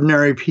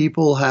ordinary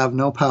people have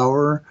no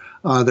power.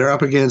 They're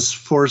up against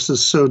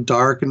forces so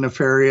dark and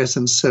nefarious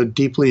and so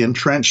deeply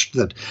entrenched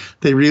that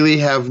they really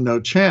have no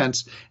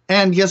chance.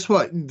 And guess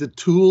what? The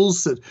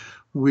tools that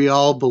we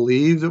all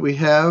believe that we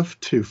have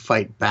to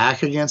fight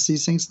back against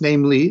these things,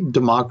 namely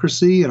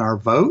democracy and our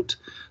vote,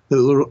 the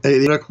little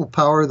political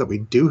power that we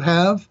do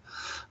have,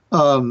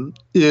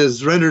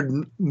 is rendered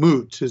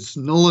moot, is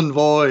null and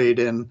void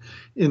in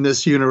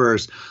this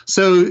universe.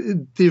 So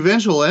the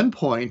eventual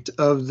endpoint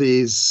of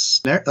the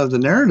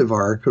narrative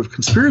arc of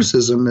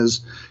conspiracism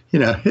is,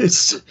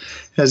 it's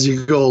as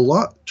you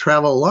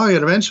travel along,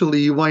 and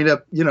eventually you wind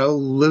up,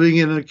 living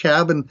in a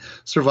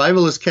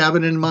survivalist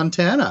cabin in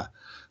Montana,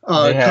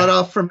 cut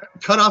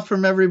off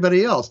from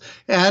everybody else,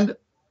 and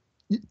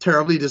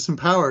terribly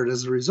disempowered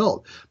as a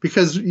result,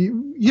 because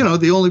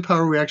the only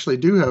power we actually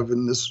do have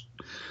in this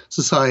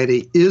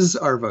society is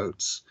our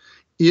votes,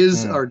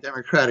 is our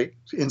democratic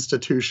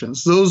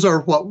institutions. Those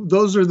are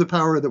the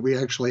power that we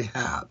actually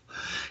have.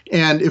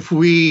 And if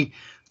we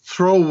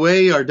throw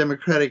away our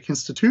democratic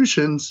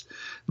institutions,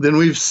 then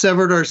we've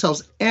severed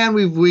ourselves and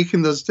we've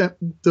weakened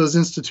those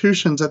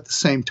institutions at the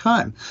same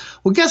time.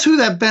 Well, guess who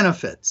that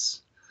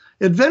benefits?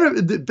 It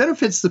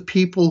benefits the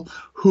people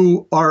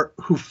who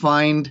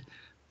find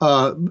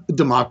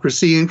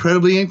democracy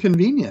incredibly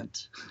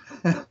inconvenient.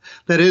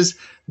 That is,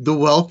 the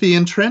wealthy,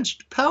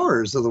 entrenched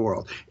powers of the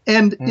world.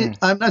 And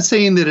I'm not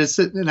saying that it's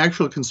an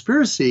actual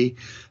conspiracy,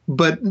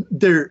 but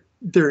there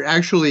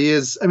actually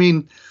is. I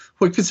mean,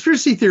 what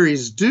conspiracy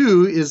theories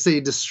do is they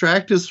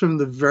distract us from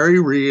the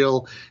very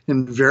real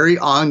and very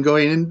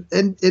ongoing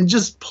and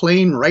just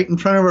plain right in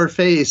front of our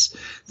face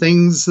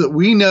things that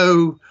we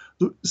know,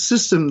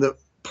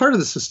 part of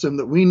the system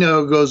that we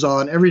know goes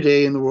on every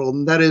day in the world,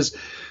 and that is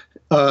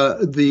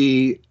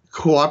the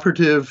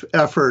cooperative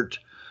effort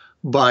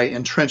by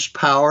entrenched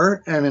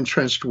power and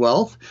entrenched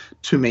wealth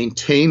to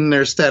maintain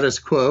their status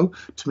quo,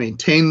 to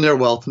maintain their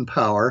wealth and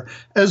power,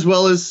 as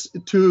well as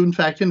to, in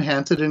fact,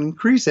 enhance it and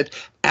increase it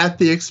at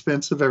the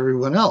expense of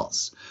everyone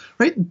else,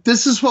 right?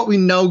 This is what we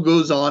know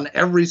goes on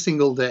every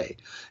single day.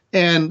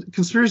 And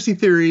conspiracy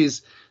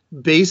theories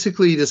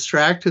basically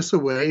distract us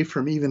away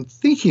from even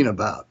thinking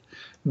about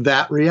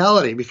that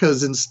reality,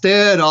 because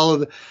instead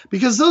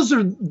because those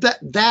are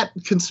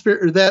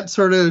that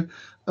sort of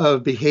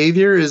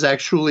behavior is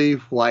actually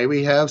why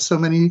we have so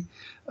many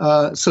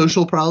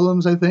social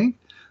problems, I think.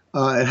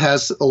 It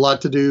has a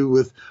lot to do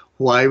with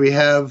why we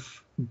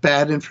have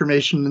bad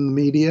information in the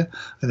media.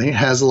 I think it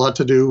has a lot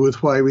to do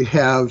with why we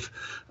have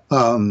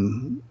a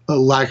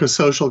lack of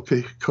social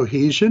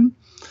cohesion.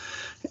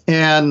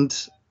 And,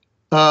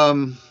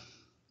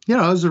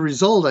 as a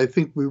result, I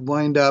think we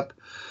wind up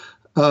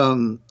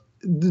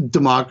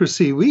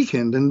democracy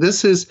weakened. And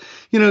this is,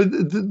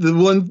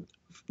 the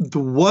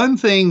one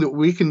thing that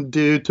we can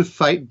do to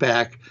fight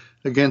back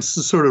against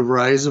the sort of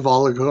rise of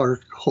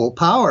oligarchical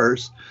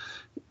powers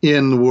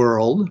in the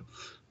world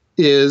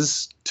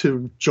is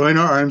to join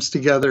our arms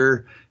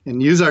together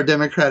and use our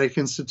democratic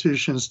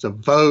institutions to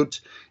vote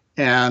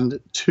and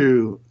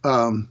to,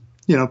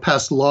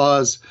 pass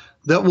laws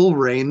that will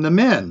rein them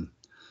in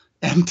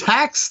and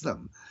tax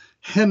them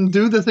and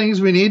do the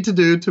things we need to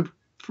do to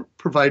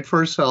provide for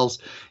ourselves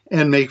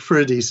and make for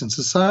a decent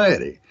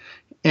society.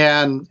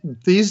 And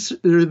these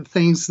are the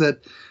things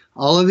that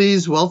all of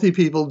these wealthy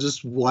people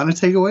just want to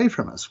take away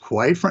from us,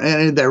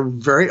 and they're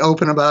very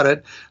open about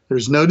it.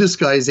 There's no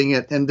disguising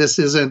it. And this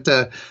isn't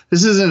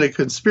a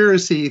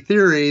conspiracy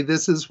theory.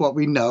 This is what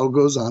we know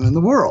goes on in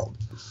the world.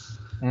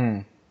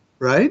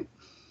 Right?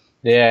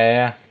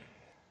 Yeah.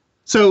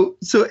 So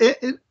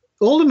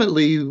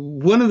ultimately,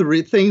 one of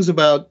the things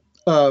about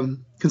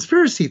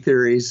conspiracy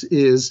theories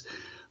is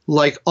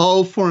like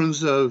all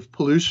forms of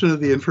pollution of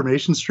the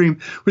information stream,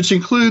 which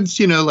includes,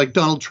 like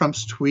Donald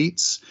Trump's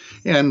tweets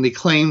and the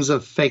claims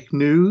of fake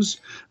news.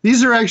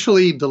 These are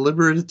actually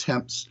deliberate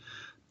attempts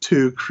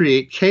to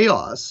create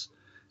chaos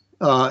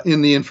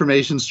in the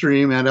information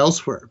stream and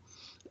elsewhere.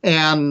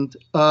 And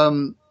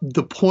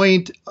the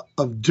point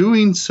of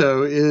doing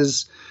so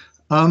is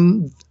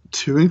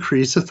to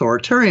increase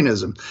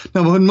authoritarianism.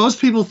 Now, when most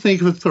people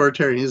think of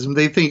authoritarianism,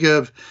 they think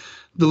of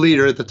the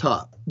leader at the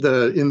top,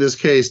 in this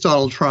case,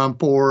 Donald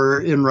Trump,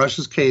 or in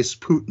Russia's case,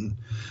 Putin.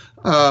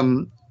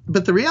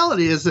 But the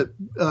reality is that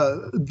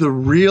the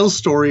real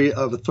story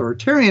of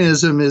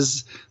authoritarianism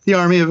is the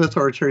army of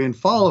authoritarian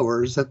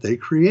followers that they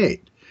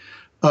create,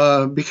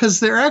 because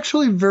they're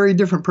actually very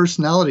different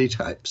personality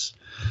types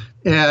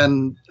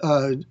and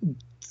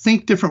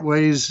think different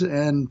ways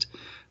and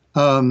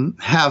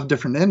have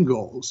different end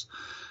goals.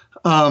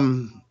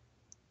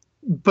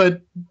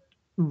 But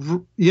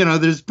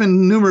there's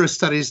been numerous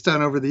studies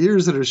done over the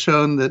years that have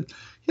shown that,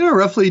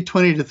 roughly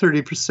 20 to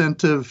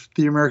 30% of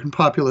the American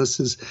populace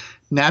is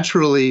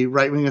naturally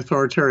right-wing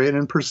authoritarian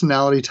and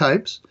personality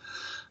types.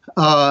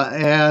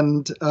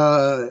 And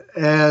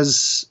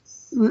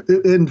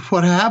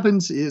what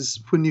happens is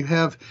when you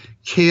have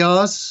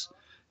chaos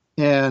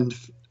and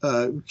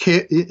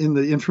in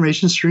the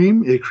information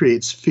stream, it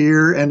creates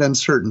fear and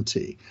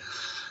uncertainty.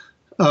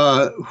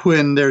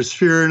 When there's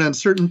fear and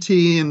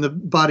uncertainty in the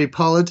body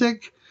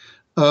politic,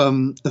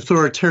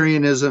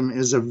 authoritarianism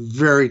is a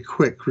very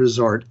quick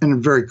resort and a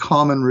very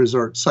common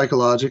resort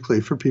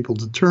psychologically for people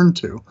to turn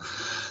to.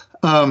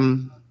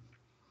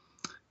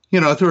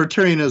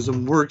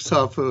 Authoritarianism works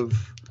off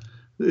of,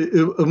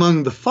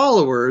 among the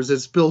followers,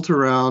 it's built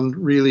around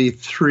really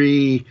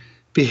three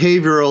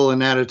behavioral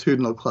and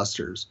attitudinal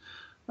clusters.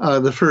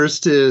 The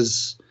first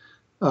is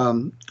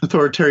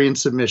authoritarian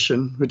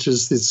submission, which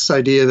is this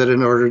idea that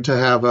in order to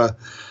have a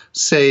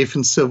safe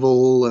and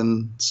civil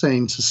and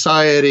sane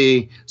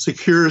society,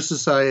 secure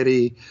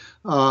society,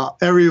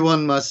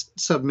 everyone must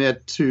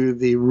submit to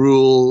the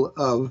rule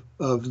of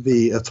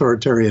the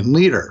authoritarian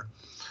leader.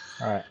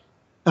 All right.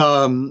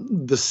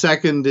 The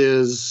second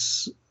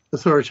is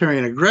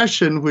authoritarian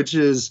aggression, which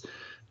is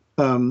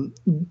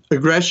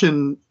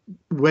aggression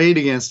weighed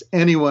against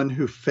anyone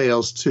who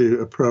fails to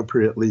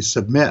appropriately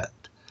submit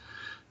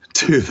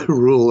to the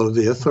rule of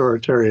the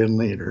authoritarian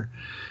leader.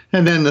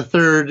 And then the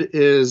third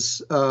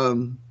is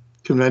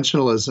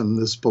conventionalism,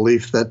 this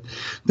belief that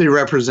they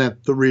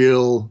represent the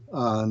real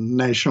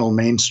national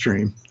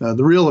mainstream,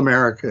 the real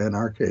America in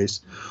our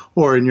case,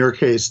 or in your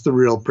case, the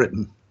real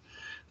Britain,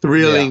 the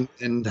real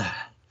England,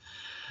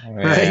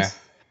 right?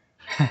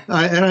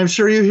 And I'm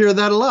sure you hear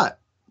that a lot.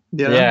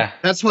 Yeah.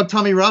 That's what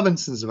Tommy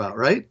Robinson's about,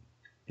 right?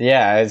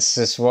 Yeah, it's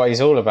just what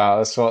he's all about.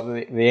 That's what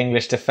the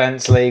English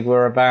Defence League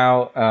were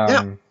about.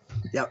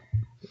 Yep.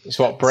 It's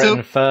what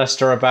Britain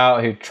First are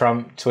about, who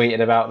Trump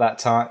tweeted about that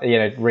time,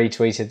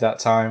 retweeted that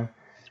time.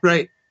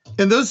 Right.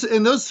 And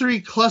those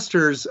three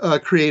clusters will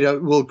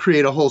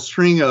create a whole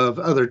string of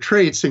other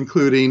traits,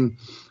 including,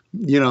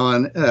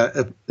 an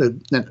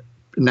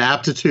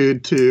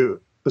aptitude to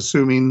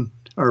assuming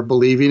or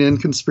believing in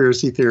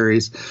conspiracy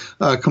theories,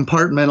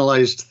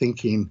 compartmentalized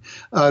thinking,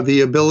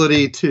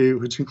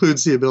 which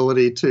includes the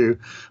ability to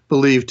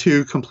believe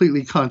two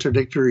completely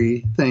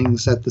contradictory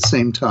things at the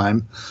same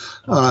time,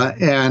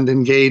 and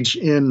engage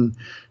in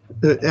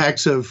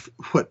acts of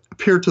what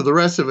appear to the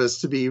rest of us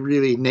to be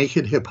really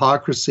naked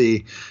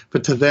hypocrisy,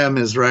 but to them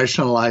is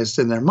rationalized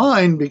in their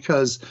mind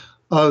because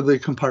of the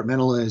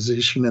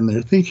compartmentalization in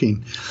their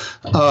thinking.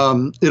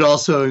 It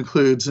also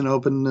includes an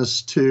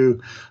openness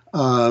to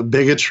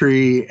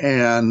bigotry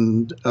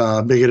and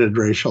bigoted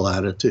racial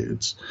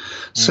attitudes.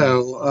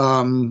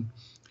 So,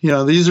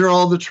 these are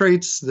all the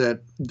traits that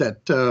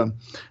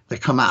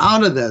come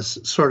out of this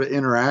sort of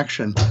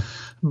interaction.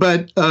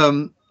 But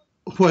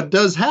what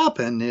does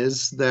happen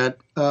is that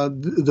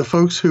the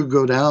folks who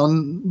go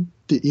down,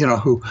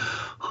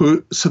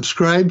 who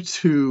subscribe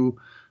to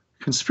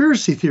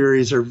conspiracy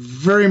theories are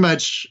very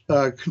much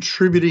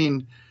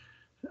contributing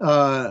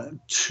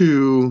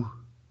to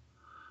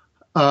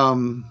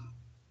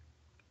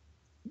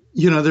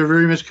they're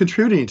very much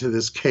contributing to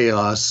this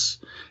chaos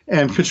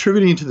and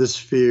contributing to this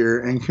fear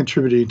and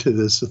contributing to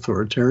this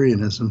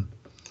authoritarianism.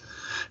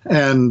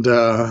 And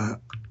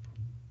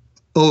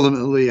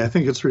ultimately, I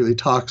think it's really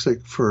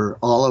toxic for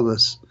all of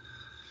us.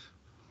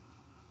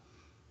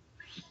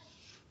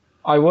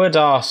 I would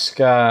ask,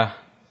 I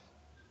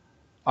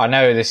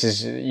know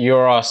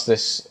you're asked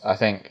this, I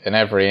think, in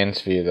every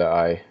interview that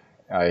I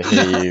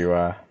hear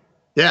you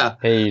hear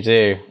you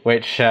do,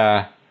 which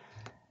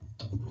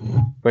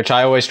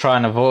I always try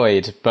and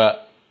avoid,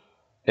 but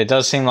it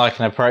does seem like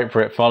an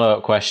appropriate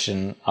follow-up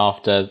question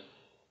after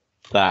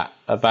that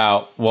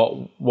about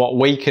what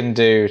we can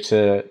do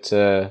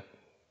to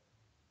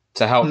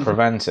help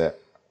prevent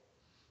it,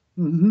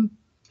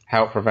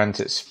 help prevent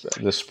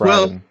the spread.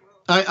 Well,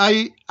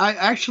 I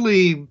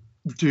actually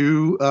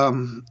do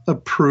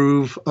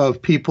approve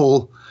of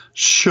people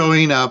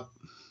showing up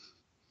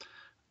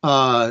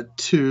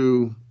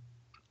to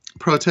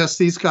protest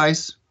these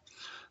guys.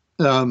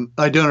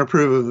 I don't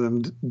approve of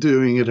them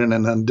doing it in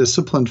an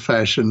undisciplined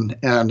fashion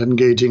and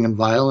engaging in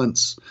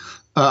violence.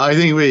 I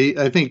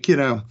think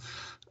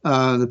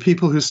the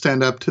people who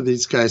stand up to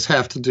these guys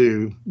have to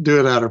do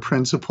it out of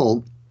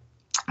principle.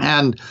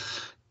 And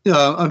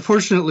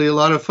unfortunately, a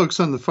lot of folks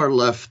on the far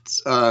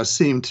left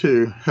seem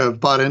to have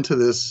bought into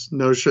this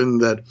notion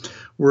that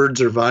words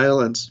are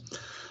violence.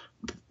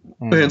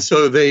 And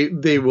so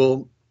they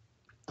will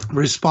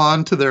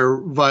respond to their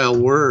vile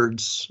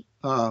words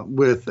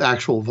with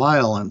actual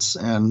violence,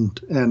 and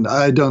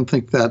I don't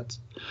think that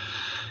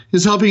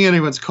is helping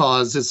anyone's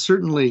cause. It's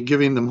certainly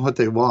giving them what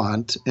they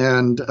want,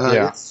 and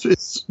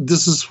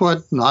this is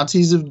what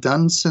Nazis have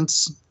done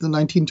since the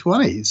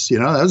 1920s.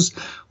 That's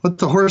what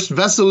the Horst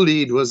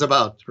Wessel-Lied was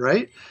about,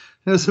 right?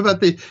 It was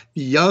about the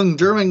young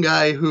German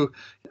guy who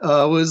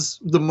was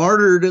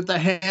martyred at the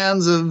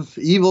hands of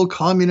evil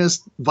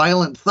communist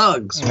violent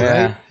thugs,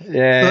 right?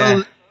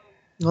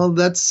 Well,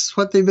 that's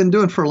what they've been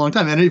doing for a long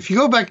time. And if you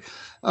go back,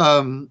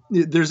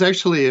 there's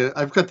actually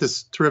I've got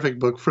this terrific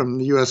book from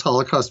the U.S.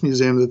 Holocaust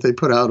Museum that they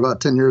put out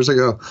about 10 years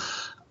ago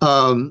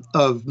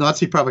of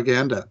Nazi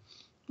propaganda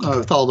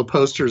with all the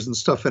posters and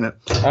stuff in it.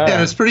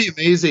 And it's pretty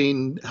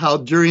amazing how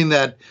during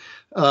that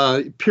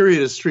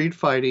period of street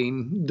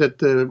fighting,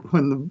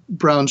 when the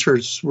brown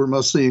shirts were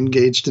mostly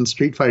engaged in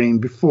street fighting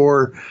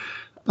before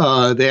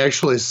they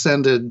actually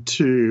ascended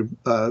to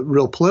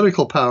real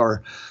political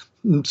power,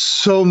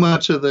 so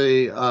much of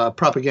the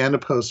propaganda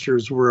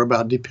posters were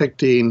about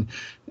depicting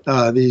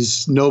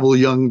these noble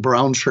young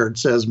brown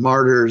shirts as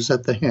martyrs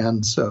at the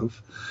hands of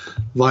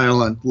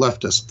violent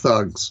leftist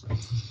thugs.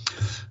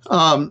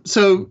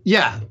 So,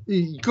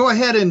 go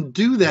ahead and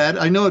do that.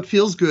 I know it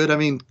feels good. I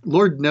mean,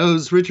 Lord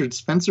knows Richard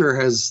Spencer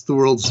has the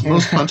world's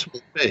most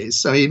punchable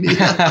face. I mean,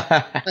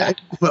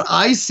 when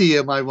I see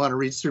him, I want to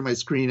reach through my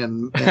screen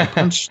and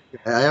punch,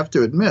 I have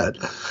to admit.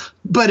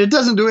 But it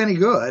doesn't do any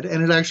good,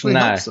 and it actually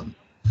helps them.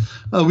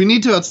 We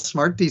need to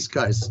outsmart these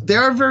guys. They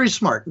are very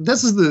smart.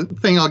 This is the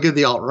thing I'll give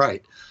the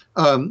alt-right.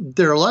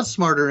 They're a lot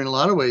smarter in a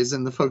lot of ways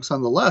than the folks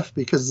on the left,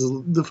 because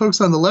the folks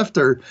on the left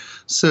are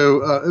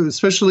so,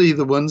 especially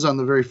the ones on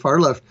the very far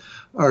left,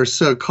 are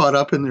so caught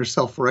up in their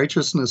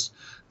self-righteousness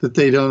that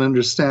they don't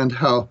understand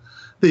how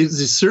they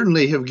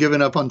certainly have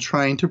given up on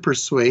trying to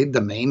persuade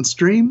the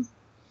mainstream,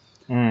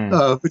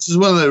 which is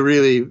one of the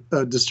really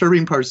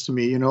disturbing parts to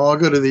me. I'll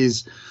go to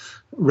these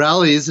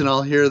rallies and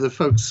I'll hear the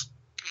folks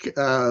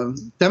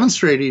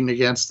demonstrating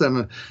against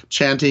them,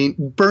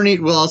 chanting,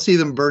 I'll see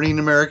them burning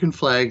American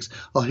flags.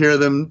 I'll hear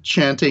them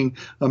chanting,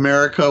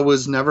 America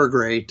was never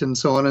great, and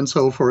so on and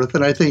so forth.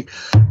 And I think,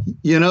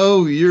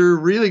 you're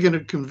really going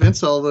to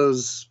convince all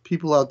those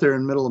people out there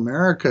in middle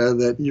America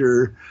that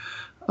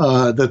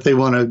that they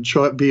want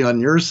to be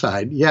on your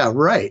side. Yeah,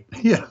 right.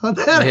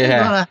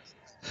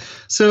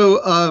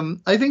 So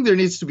I think there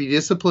needs to be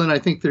discipline. I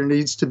think there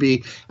needs to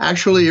be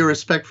actually a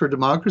respect for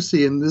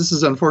democracy. And this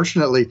is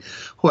unfortunately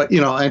what,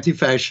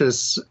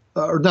 anti-fascists,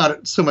 or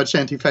not so much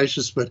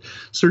anti-fascists, but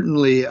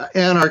certainly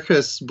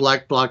anarchists,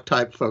 black bloc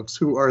type folks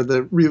who are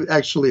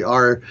actually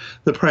are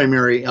the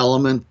primary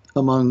element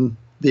among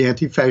the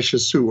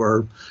anti-fascists who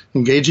are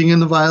engaging in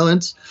the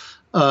violence.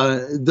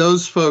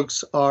 Those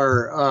folks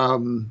are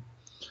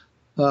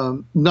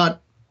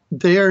not,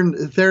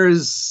 they're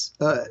as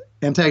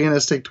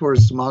antagonistic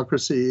towards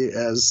democracy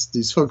as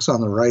these folks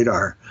on the right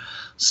are.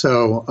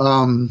 So,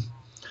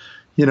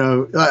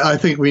 I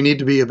think we need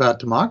to be about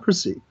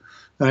democracy.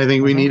 And I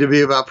think we need to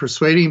be about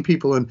persuading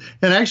people. And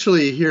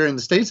actually here in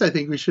the States, I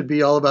think we should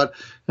be all about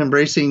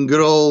embracing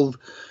good old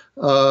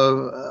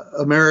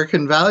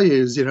American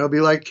values, be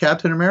like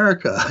Captain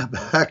America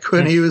back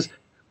when he was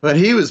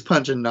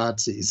punching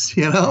Nazis,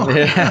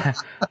 Yeah.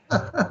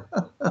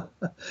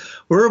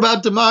 We're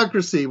about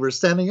democracy. We're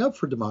standing up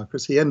for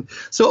democracy. And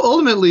so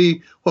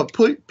ultimately, what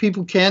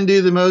people can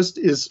do the most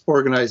is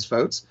organize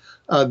votes.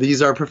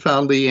 These are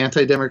profoundly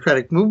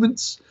anti-democratic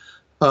movements,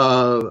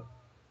 and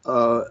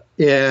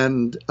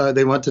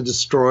they want to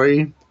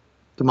destroy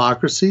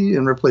democracy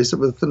and replace it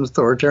with an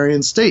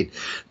authoritarian state.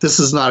 This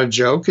is not a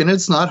joke, and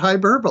it's not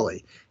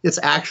hyperbole. It's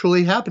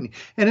actually happening.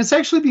 And it's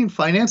actually being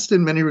financed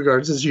in many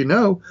regards, as you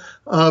know,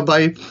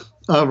 by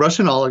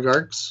Russian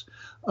oligarchs,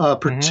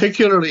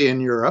 particularly in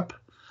Europe.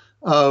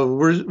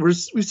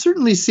 We've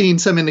certainly seen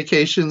some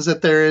indications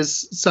that there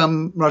is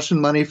some Russian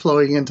money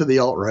flowing into the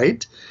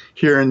alt-right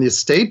here in the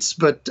States,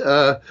 but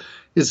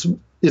it's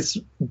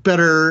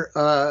better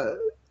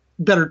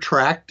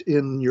tracked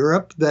in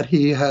Europe that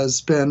he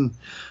has been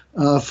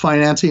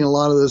financing a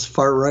lot of this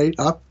far-right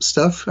up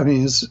stuff. I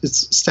mean, it's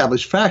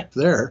established fact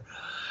there.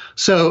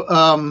 So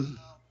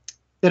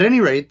at any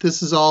rate,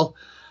 this is all,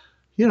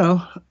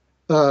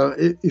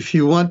 if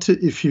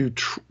you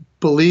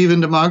believe in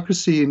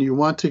democracy and you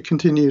want to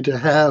continue to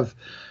have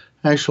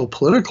actual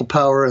political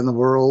power in the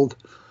world,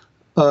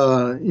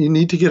 you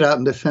need to get out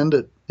and defend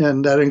it.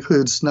 And that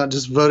includes not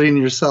just voting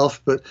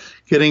yourself, but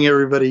getting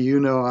everybody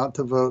out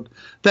to vote.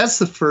 That's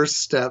the first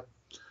step.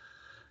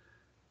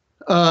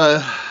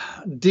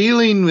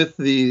 dealing with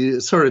the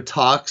sort of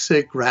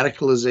toxic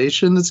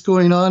radicalization that's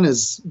going on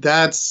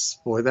that's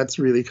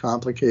really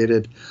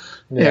complicated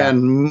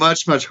and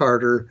much, much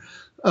harder.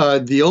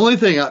 The only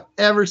thing I've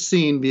ever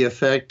seen be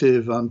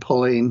effective on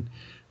pulling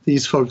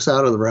these folks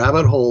out of the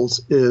rabbit holes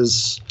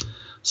is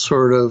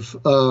sort of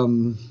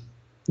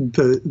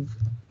the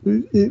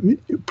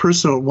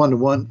personal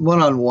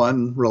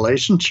one-on-one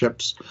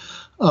relationships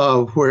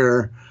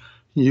where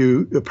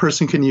a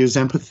person can use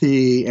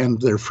empathy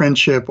and their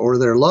friendship or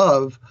their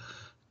love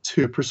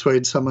to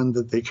persuade someone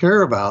that they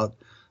care about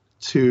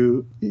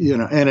to,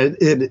 and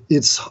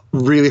it's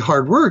really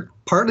hard work,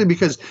 partly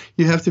because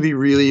you have to be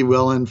really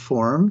well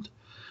informed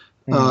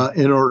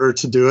in order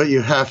to do it.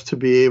 You have to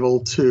be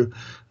able to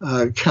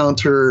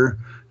counter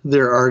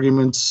their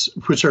arguments,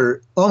 which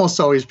are almost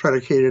always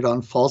predicated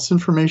on false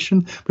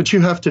information, but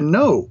you have to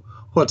know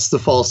what's the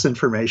false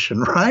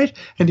information, right?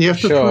 And you have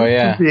to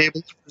be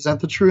able to present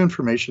the true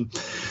information.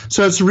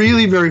 So it's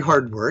really very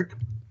hard work.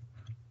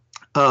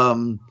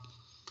 And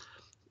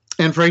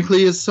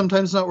frankly, it's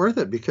sometimes not worth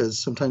it because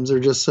sometimes they're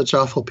just such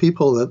awful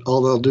people that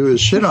all they'll do is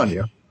shit on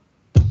you.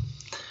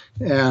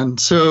 And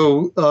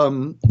so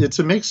it's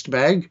a mixed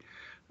bag.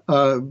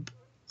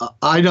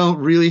 I don't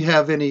really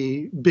have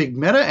any big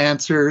meta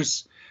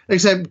answers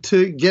except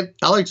to get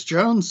Alex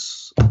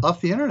Jones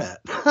off the internet.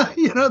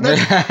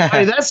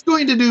 That's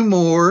going to do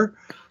more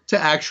to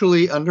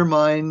actually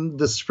undermine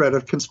the spread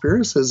of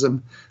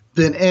conspiracism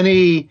than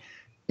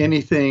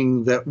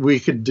anything that we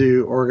could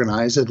do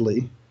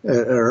organizedly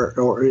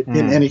or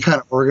in any kind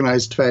of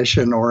organized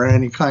fashion or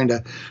any kind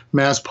of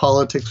mass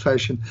politics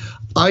fashion.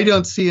 I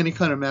don't see any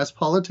kind of mass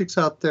politics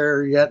out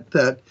there yet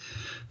that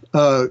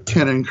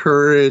can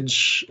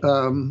encourage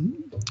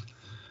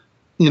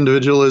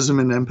individualism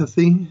and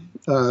empathy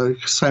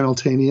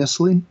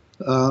simultaneously.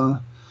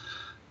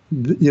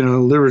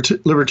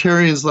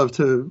 Libertarians love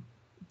to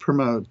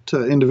promote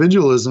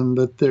individualism,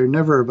 but they're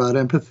never about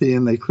empathy,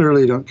 and they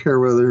clearly don't care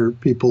whether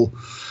people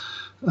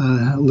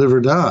live or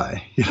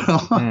die.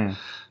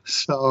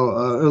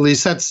 So at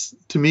least that's,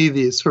 to me,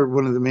 the sort of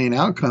one of the main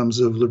outcomes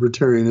of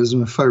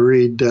libertarianism. If I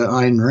read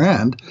Ayn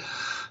Rand,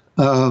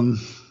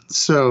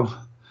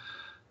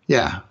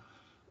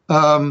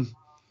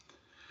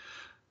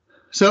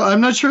 So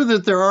I'm not sure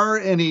that there are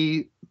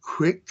any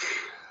quick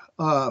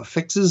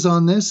fixes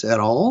on this at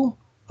all.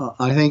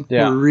 I think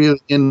we're really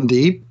in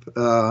deep,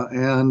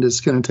 and it's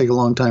going to take a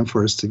long time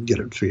for us to get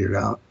it figured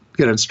out,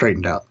 get it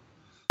straightened out.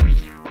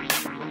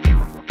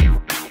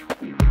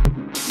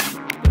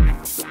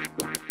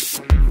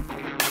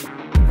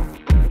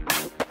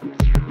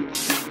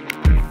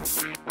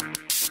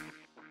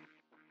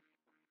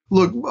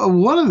 Look,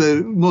 one of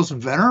the most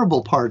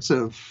venerable parts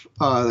of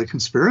the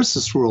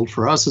conspiracist world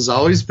for us has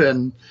always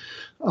been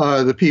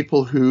the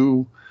people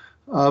who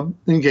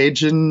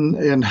engage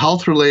in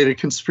health-related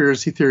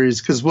conspiracy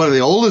theories, because one of the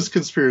oldest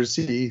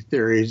conspiracy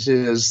theories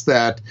is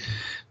that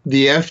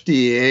the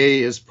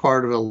FDA is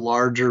part of a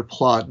larger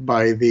plot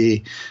by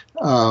the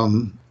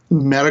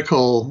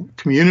medical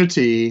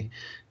community,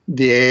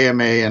 the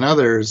AMA and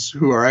others,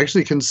 who are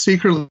actually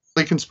secretly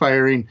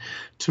conspiring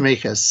to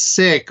make us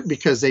sick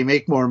because they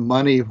make more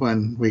money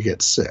when we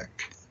get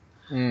sick.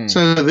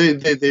 So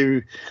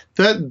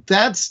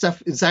that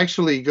stuff is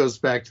actually goes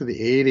back to the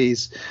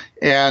 80s.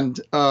 And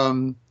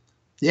the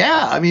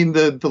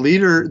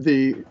leader,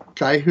 the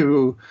guy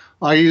who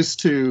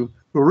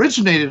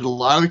originated a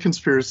lot of the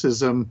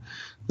conspiracism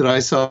that I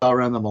saw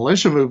around the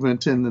militia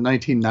movement in the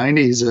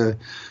 1990s,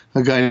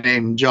 a guy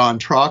named John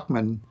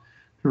Trockman,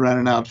 who ran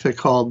an outfit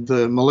called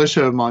the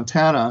Militia of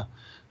Montana.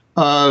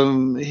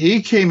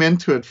 He came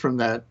into it from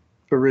that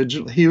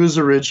he was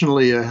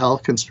originally a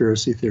health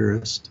conspiracy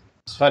theorist.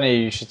 It's funny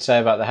you should say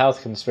about the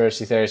health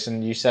conspiracy theorists,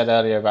 and you said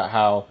earlier about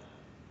how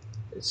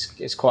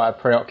it's quite a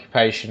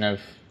preoccupation of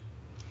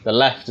the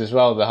left as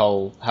well, the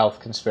whole health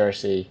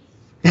conspiracy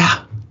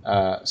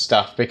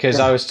stuff. Because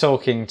I was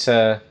talking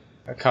to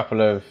a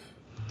couple of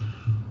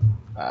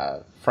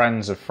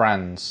friends of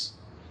friends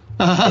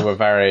who were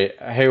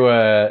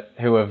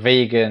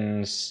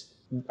vegans,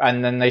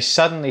 and then they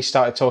suddenly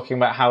started talking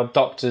about how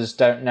doctors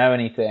don't know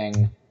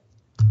anything,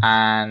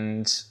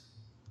 and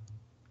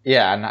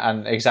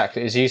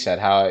exactly as you said,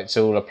 how it's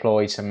all a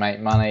ploy to make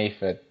money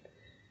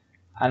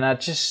and I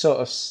just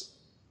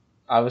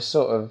I was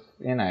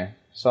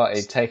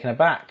slightly taken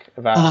aback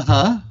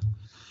about.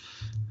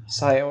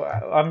 So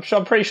I'm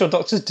pretty sure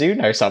doctors do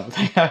know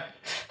something.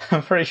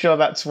 I'm pretty sure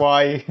that's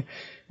why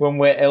when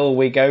we're ill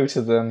we go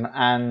to them,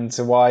 and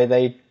why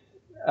they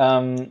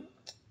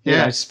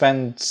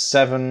spend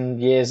 7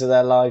 years of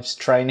their lives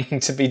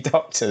training to be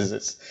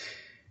doctors.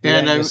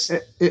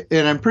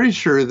 I'm pretty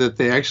sure that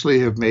they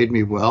actually have made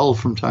me well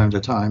from time to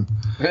time.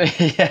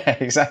 Yeah,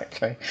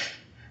 exactly.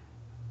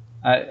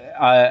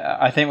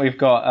 I think we've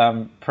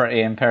got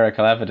pretty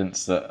empirical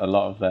evidence that a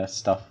lot of their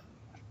stuff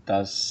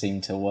does seem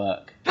to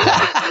work.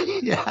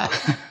 Yeah.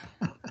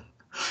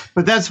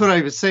 But that's what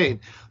I was saying.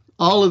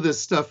 All of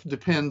this stuff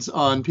depends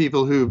on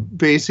people who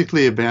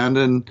basically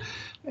abandon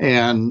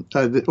and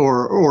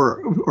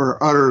or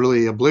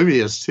utterly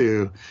oblivious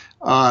to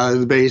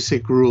the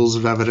basic rules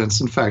of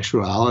evidence and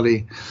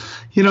factuality.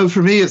 You know,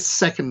 for me, it's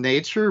second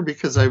nature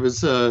because I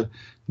was a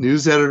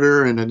news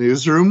editor in a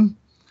newsroom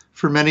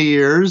for many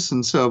years.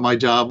 And so my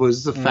job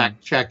was the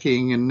fact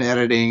checking and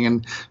editing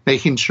and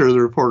making sure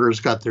the reporters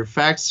got their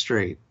facts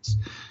straight.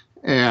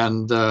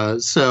 And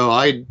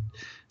so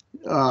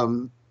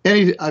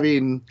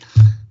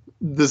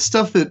the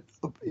stuff that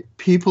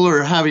people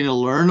are having to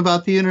learn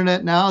about the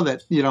internet now,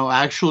 that, you know,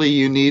 actually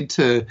you need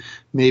to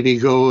maybe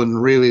go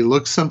and really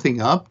look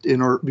something up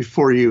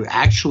before you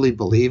actually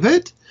believe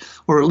it,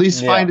 or at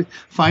least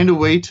find a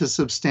way to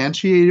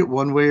substantiate it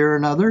one way or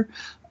another.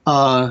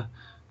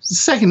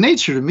 Second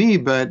nature to me,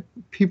 but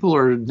people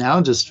are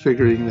now just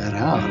figuring that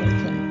out,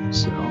 I think.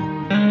 So.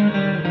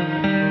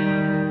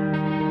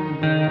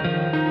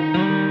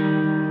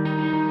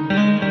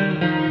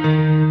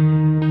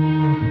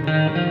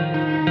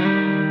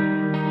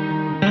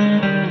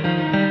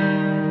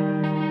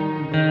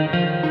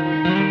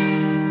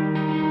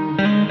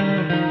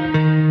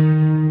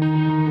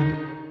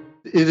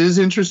 It is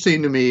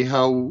interesting to me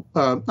how,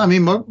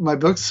 my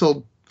book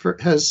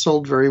has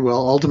sold very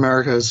well. Alt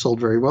America has sold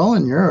very well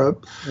in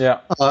Europe. Yeah.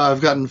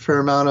 I've gotten a fair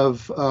amount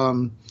of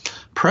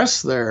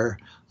press there.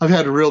 I've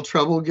had real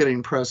trouble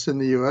getting press in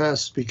the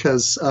U.S.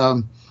 because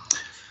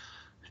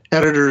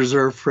editors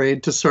are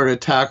afraid to sort of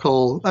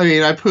tackle. I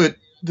mean, I put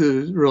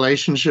the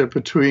relationship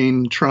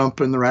between Trump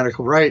and the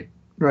radical right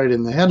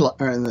in the headline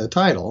or in the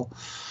title.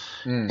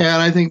 And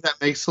I think that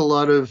makes a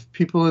lot of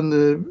people in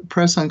the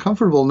press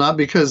uncomfortable, not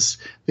because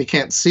they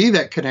can't see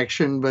that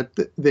connection, but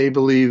they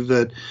believe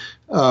that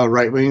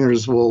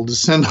right-wingers will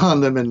descend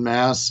on them en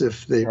masse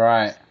if they...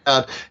 Right.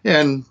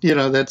 And, you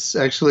know, that's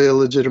actually a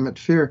legitimate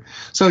fear.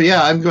 So,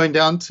 yeah, I'm going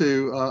down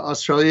to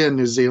Australia and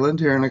New Zealand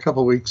here in a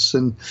couple of weeks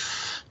and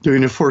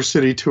doing a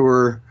 4-city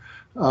tour,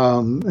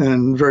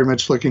 and very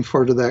much looking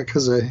forward to that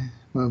because I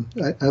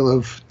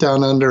love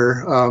down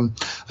under.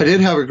 I did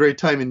have a great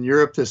time in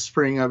Europe this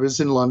spring. I was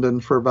in London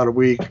for about a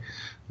week.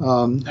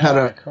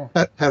 Had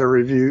a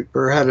review,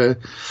 or had a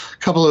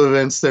couple of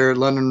events there at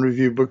London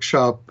Review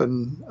Bookshop,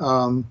 and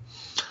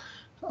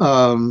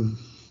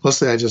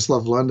mostly I just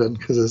love London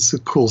because it's a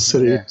cool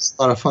city. Yeah. It's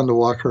a lot of fun to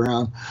walk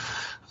around.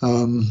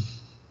 I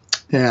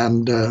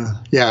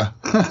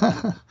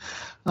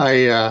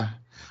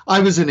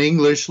was an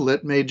English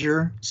lit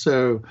major,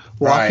 so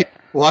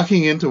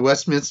walking into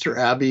Westminster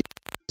Abbey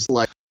is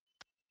like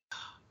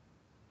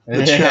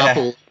the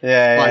chapel.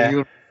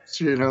 Universe,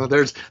 you know,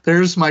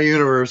 there's my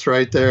universe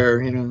right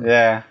there. You know.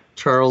 Yeah.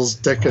 Charles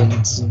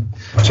Dickens and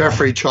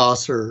Geoffrey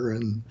Chaucer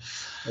and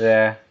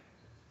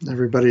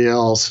everybody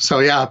else. So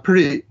yeah,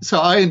 So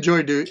I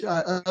enjoy doing.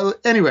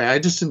 Anyway, I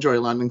just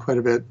enjoy London quite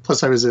a bit.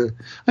 Plus, I was a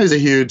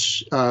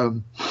huge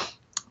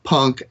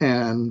punk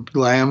and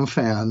glam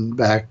fan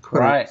back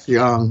when I was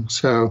young.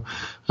 So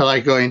I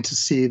like going to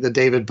see the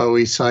David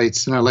Bowie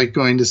sites, and I like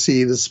going to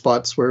see the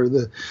spots where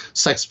the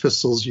Sex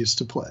Pistols used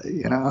to play,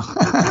 you know.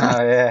 Oh,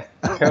 yeah.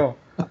 Cool.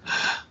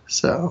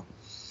 So,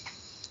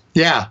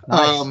 yeah.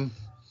 Nice.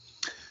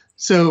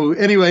 So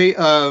anyway,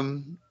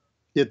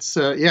 it's,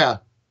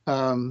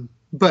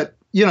 but,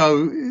 you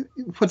know,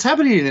 what's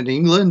happening in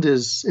England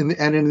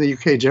and in the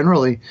UK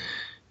generally,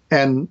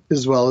 and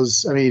as well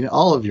as, I mean,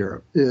 all of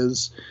Europe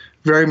is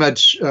very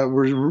much,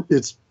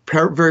 it's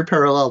very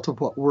parallel to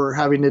what we're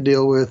having to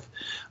deal with.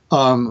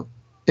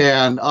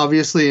 And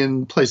obviously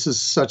in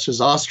places such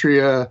as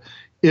Austria,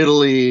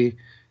 Italy,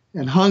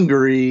 and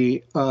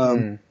Hungary,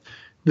 the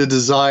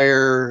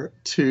desire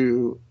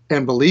to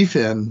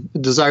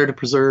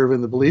preserve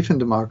and the belief in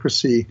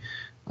democracy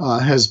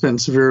has been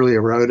severely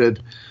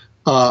eroded.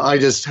 I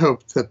just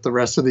hope that the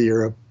rest of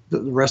Europe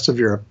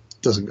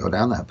doesn't go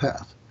down that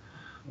path.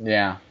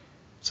 Yeah.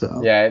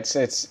 So yeah, it's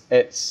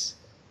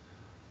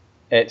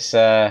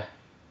a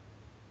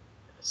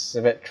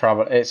bit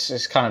trouble.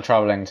 It's kind of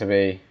troubling to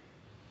be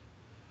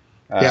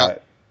to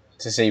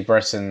see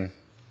Britain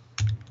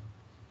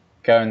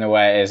going the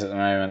way it is at the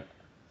moment.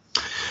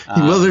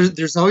 Well,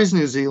 there's always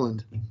New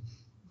Zealand.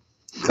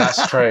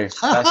 That's true.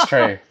 That's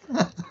true.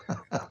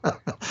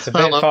 It's a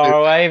bit far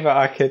away, but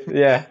I could.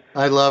 Yeah,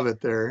 I love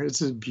it there.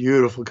 It's a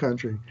beautiful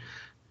country.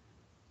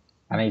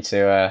 I need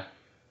to.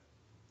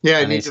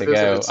 I need to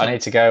go. I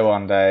need to go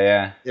one day.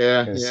 Yeah.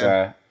 Yeah. Because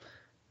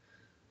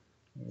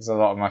there's a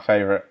lot of my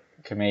favourite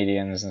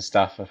comedians and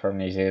stuff are from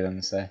New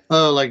Zealand. So.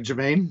 Oh, like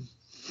Jermaine.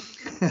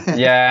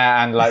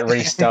 Yeah, and like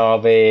Rhys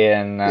Darby,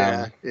 and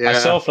I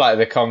saw Flight of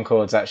the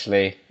Conchords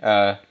actually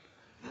a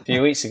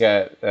few weeks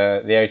ago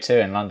at the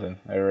O2 in London.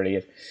 They were really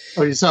good.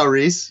 Oh, you saw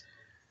Rhys?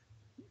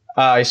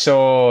 I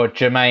saw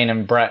Jermaine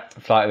and Brett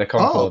Flight of the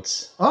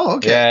Conchords. Oh,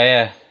 okay.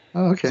 Yeah.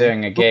 Oh, okay.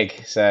 Doing a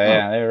gig, so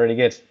they were really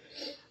good.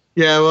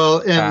 Yeah,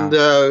 well, and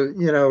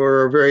you know,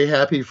 we're very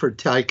happy for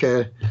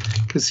Taika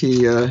because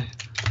he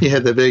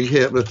had the big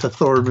hit with the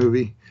Thor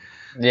movie.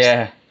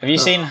 Yeah. Have you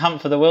seen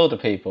Hunt for the Wilder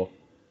People?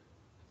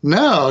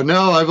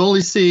 No, I've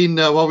only seen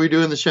What We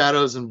Do in the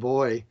Shadows and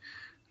Boy.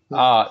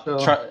 Hunt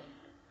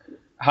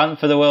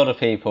for the Wilder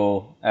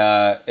People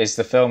is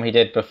the film he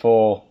did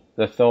before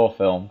the Thor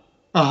film.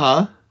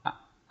 Uh-huh.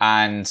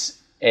 And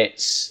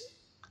it's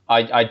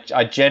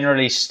I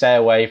generally stay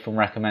away from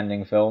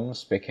recommending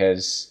films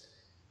because,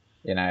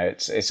 you know,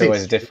 it's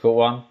always a difficult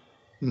one.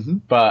 Mm-hmm.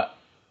 But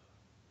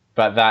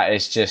that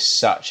is just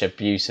such a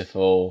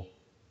beautiful.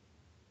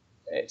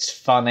 It's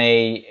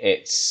funny.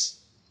 And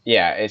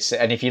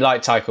if you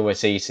like Taika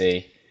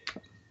Waititi,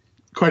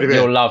 quite a bit.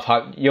 You'll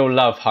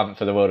love Hunt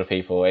for the Wilder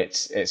People.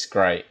 It's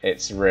great.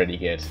 It's really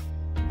good.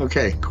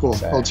 Okay, cool.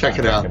 So I'll check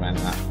it out. Recommend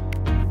that.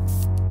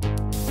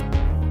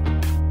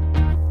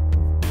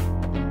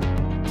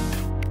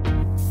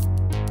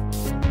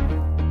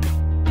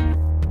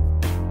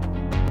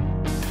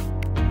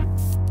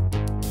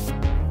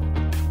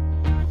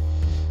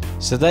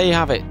 So there you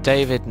have it,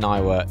 David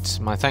Neiwert.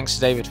 My thanks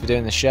to David for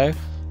doing the show,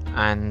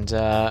 and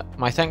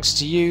my thanks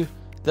to you,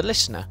 the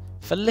listener,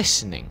 for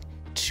listening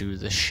to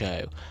the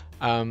show.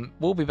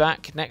 We'll be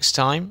back next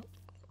time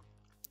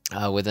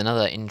with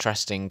another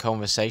interesting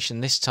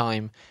conversation, this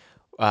time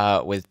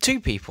with two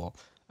people,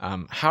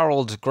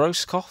 Harold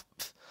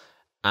Grosskopf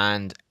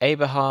and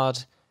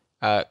Eberhard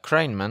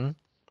Kranemann.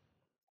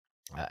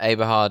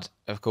 Eberhard,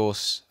 of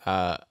course,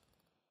 an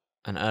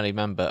early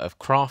member of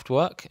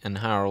Kraftwerk, and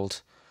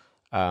Harold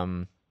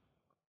of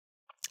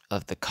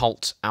the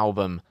cult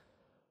album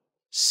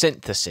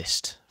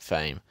Synthesist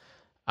fame.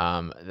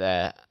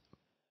 They're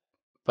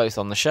both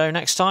on the show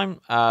next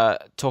time,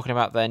 talking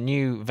about their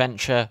new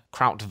venture,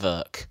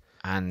 Kraftwerk,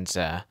 and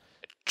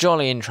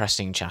jolly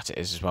interesting chat it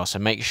is as well, so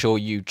make sure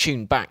you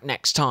tune back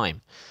next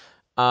time.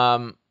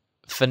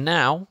 For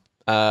now,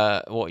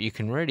 what you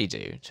can really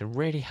do to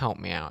really help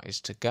me out is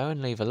to go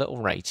and leave a little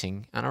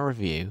rating and a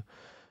review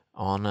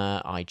on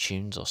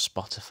iTunes or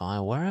Spotify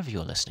or wherever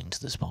you're listening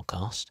to this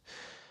podcast,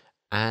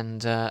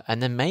 and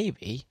then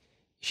maybe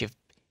if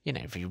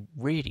you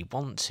really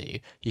want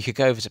to, you could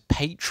go over to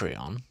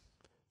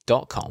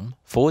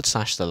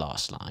patreon.com/The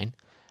Last Line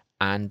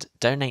and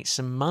donate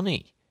some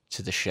money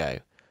to the show.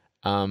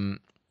 That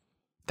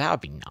would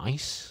be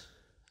nice.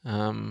 Be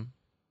a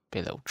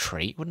little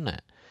treat, wouldn't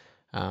it?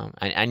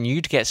 And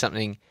you'd get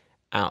something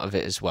out of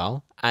it as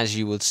well, as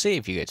you will see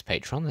if you go to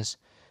Patreon.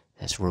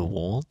 There's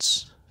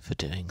rewards for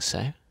doing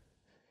so.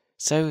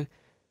 So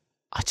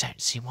I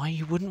don't see why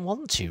you wouldn't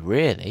want to,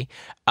 really.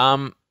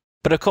 But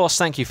of course,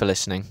 thank you for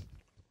listening.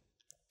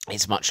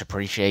 It's much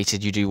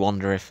appreciated. You do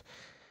wonder if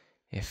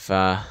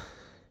you're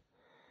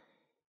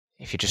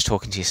just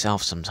talking to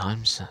yourself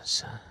sometimes.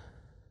 It's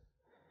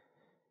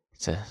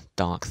a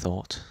dark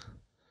thought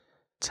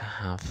to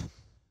have.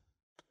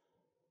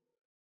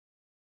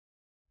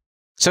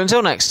 So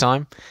until next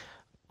time,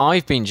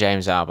 I've been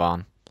James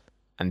Albarn,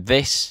 and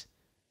this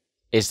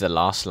is The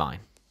Last Line.